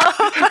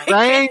 Oh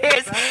my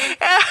goodness.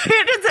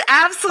 It is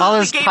absolutely all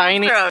this Game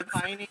tiny of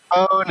Thrones.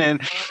 throne,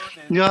 and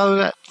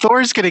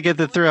Thor's gonna get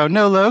the throne.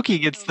 No, Loki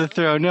gets the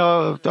throne.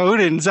 No,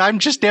 Odin's. I'm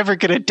just never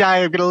gonna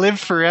die. I'm gonna live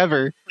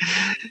forever.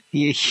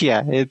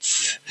 Yeah,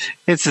 it's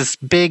this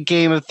big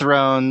Game of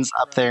Thrones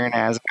up there in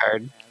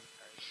Asgard.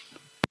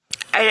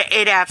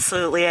 It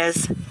absolutely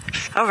is.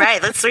 All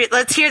right, let's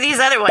hear these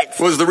other ones.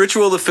 Was The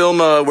Ritual the film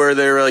where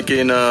they're like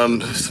in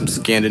some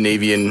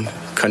Scandinavian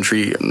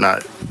country? I'm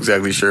not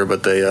exactly sure,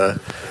 but they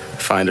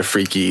find a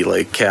freaky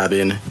like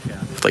cabin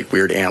with like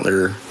weird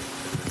antler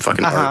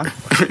fucking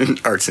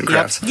arts and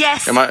crafts.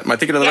 Yes. Am I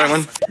thinking of the right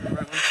one?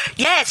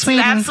 Yes,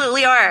 Sweden. you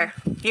absolutely are.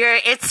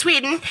 It's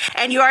Sweden,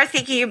 and you are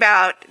thinking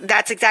about,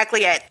 that's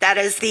exactly it. That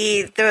is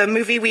the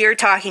movie we are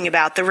talking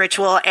about, The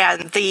Ritual,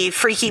 and the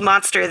freaky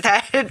monster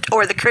that,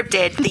 or the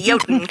cryptid, the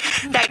Jotun,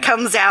 that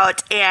comes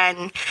out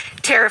and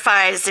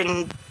terrifies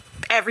and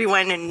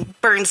everyone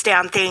and burns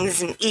down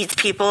things and eats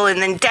people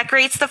and then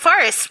decorates the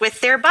forest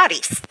with their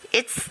bodies.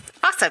 It's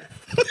awesome.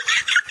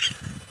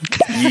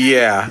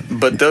 Yeah,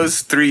 but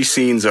those 3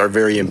 scenes are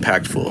very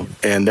impactful,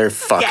 and they're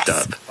fucked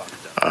up.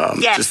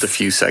 Just a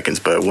few seconds,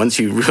 but once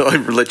you really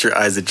let your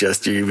eyes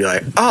adjust, you'll be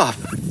like, oh,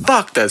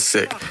 fuck, that's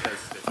sick.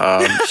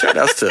 Shout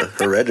outs to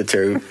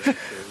Hereditary.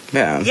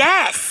 Man,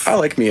 yes. I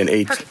like me an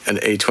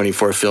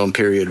A24 film,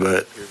 period,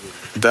 but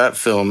that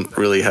film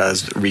really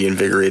has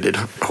reinvigorated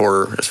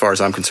horror as far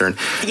as I'm concerned.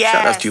 Yes.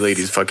 Shout outs to you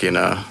ladies, fucking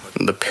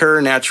the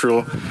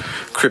Paranatural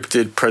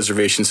Cryptid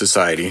Preservation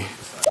Society.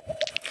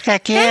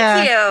 Heck yeah.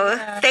 Thank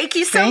you. Thank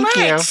you so much.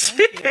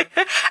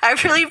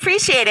 I really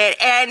appreciate it.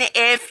 And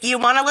if you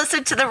want to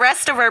listen to the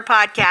rest of our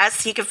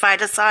podcasts, you can find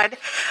us on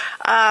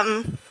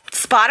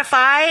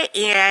Spotify,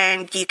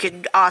 and you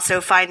can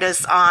also find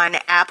us on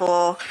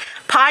Apple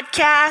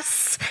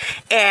Podcasts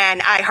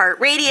and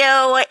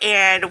iHeartRadio,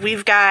 and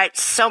we've got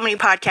so many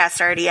podcasts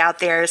already out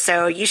there,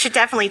 so you should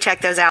definitely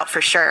check those out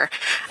for sure.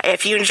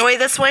 If you enjoy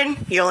this one,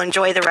 you'll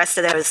enjoy the rest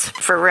of those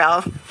for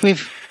real.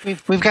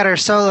 We've got our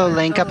solo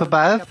link up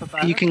above.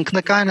 You can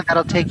click on it.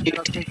 That'll take you to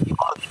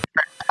all the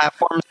different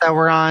platforms that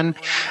we're on,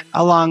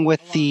 along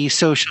with the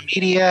social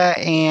media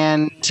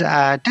and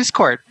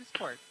Discord.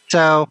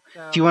 So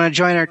if you want to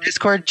join our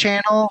Discord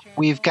channel,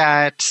 we've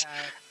got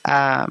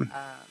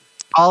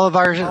all of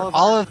the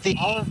links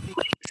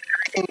and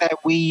everything that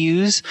we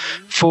use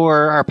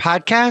for our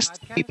podcast.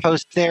 We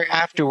post there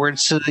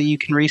afterwards so that you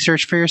can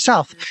research for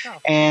yourself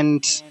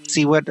and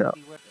see what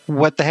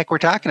the heck we're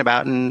talking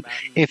about and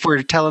if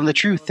we're telling the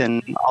truth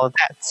and all of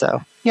that.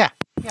 So, yeah.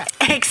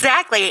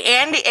 Exactly.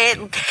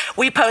 And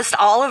we post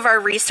all of our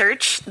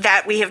research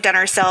that we have done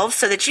ourselves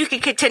so that you can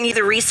continue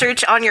the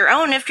research on your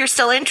own if you're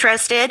still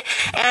interested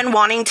and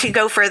wanting to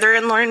go further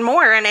and learn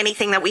more on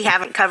anything that we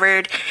haven't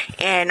covered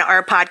in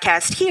our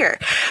podcast here.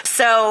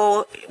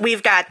 So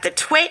we've got the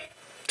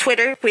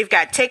Twitter, we've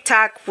got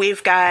TikTok,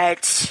 we've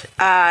got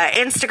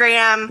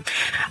Instagram.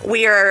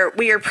 We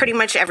are pretty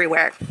much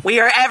everywhere.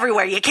 We are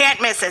everywhere. You can't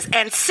miss us.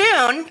 And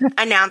soon,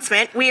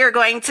 announcement, we are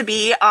going to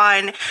be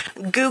on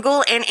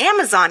Google and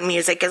Amazon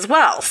Music as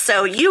well.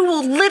 So you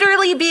will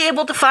literally be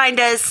able to find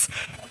us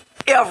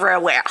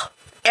everywhere.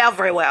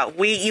 Everywhere.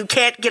 You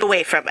can't get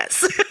away from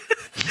us.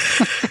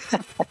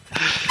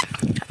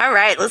 All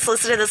right, let's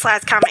listen to this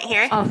last comment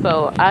here.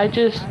 Also, I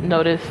just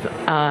noticed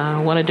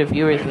one of the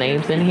viewers'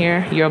 names in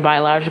here. Your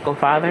biological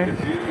father.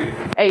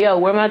 Hey, yo,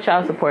 where my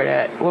child support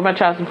at? Where my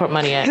child support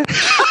money at?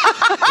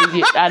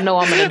 I know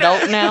I'm an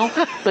adult now,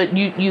 but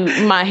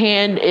my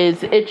hand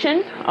is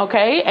itching,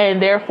 okay?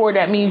 And therefore,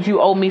 that means you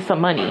owe me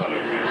some money.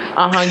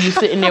 You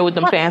sitting there with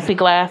them fancy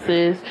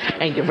glasses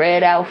and your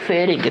red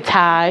outfit and your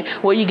tie.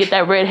 Where you get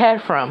that red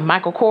hat from?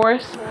 Michael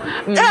Kors?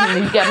 You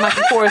got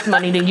Michael Kors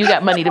money, then you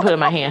got money to put in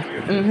my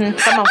hand.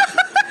 Come on.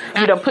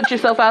 You done put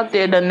yourself out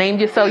there, done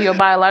named yourself your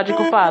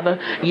biological father.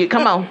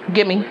 Come on,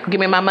 give me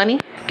my money.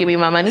 Give me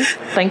my money.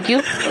 Thank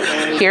you.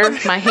 Here,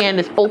 my hand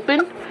is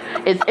open.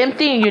 It's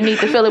empty and you need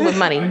to fill it with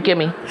money. Give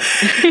me.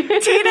 Tina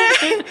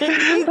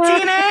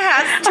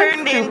has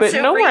turned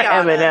into no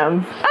Rihanna. more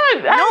M&Ms.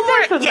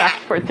 That's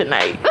enough for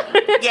tonight.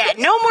 Yeah,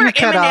 no more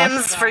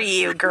M&Ms for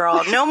you,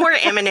 girl. No more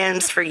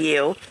M&Ms for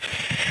you.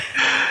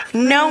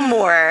 No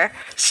more.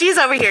 She's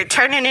over here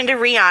turning into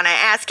Rihanna,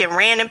 asking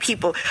random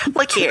people,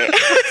 look here.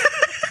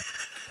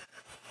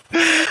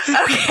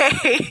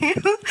 Okay.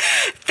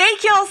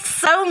 Thank y'all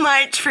so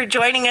much for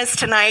joining us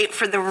tonight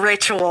for The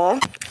Ritual.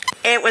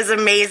 It was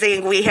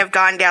amazing. We have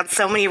gone down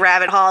so many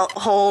rabbit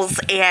holes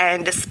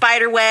and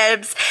spider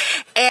webs,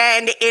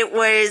 and it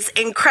was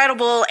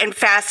incredible and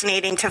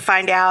fascinating to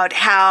find out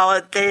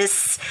how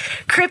this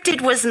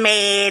cryptid was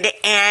made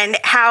and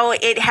how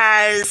it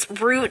has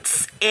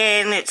roots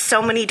in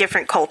so many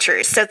different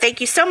cultures. So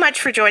thank you so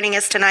much for joining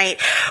us tonight.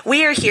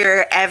 We are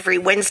here every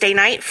Wednesday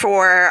night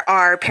for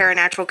our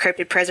Paranatural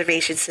Cryptid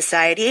Preservation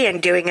Society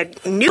and doing a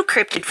new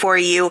cryptid for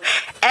you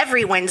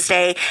every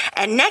Wednesday.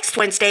 And next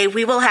Wednesday,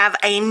 we will have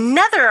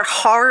another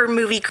horror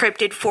movie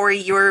cryptid for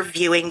your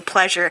viewing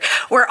pleasure.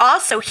 We're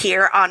also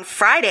here on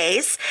Fridays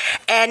Fridays.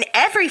 And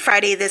every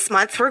Friday this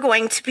month, we're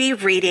going to be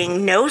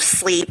reading No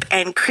Sleep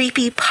and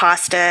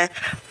Creepypasta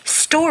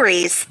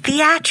stories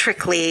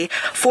theatrically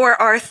for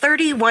our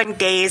 31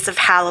 days of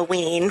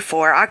Halloween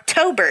for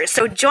October.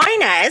 So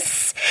join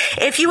us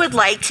if you would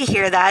like to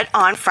hear that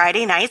on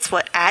Friday nights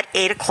at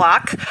 8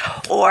 o'clock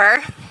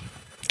or,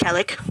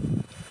 Kellic?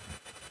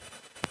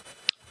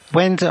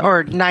 Wednesday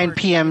or 9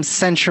 p.m.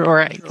 Central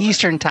or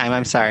Eastern time.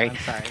 I'm sorry.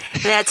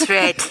 That's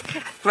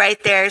right.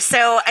 Right there.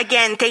 So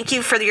again, thank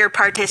you for your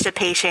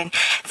participation.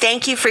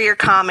 Thank you for your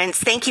comments.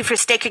 Thank you for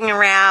sticking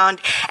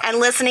around and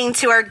listening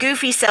to our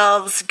goofy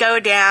selves go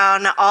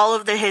down all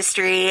of the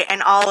history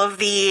and all of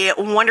the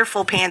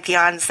wonderful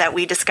pantheons that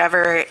we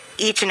discover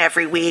each and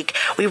every week.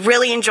 We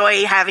really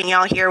enjoy having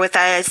y'all here with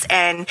us,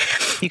 and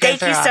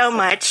thank you so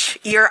much.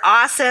 You're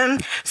awesome.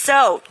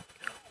 So,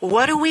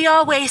 what do we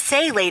always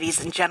say, ladies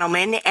and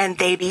gentlemen, and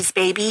babies,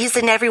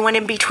 and everyone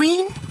in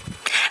between?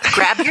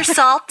 Grab your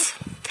salt,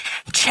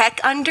 check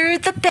under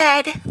the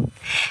bed,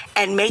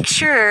 and make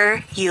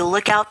sure you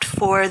look out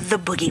for the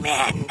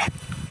boogeyman.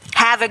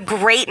 Have a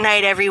great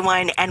night,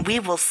 everyone, and we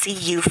will see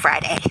you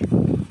Friday.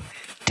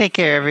 Take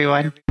care,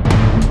 everyone.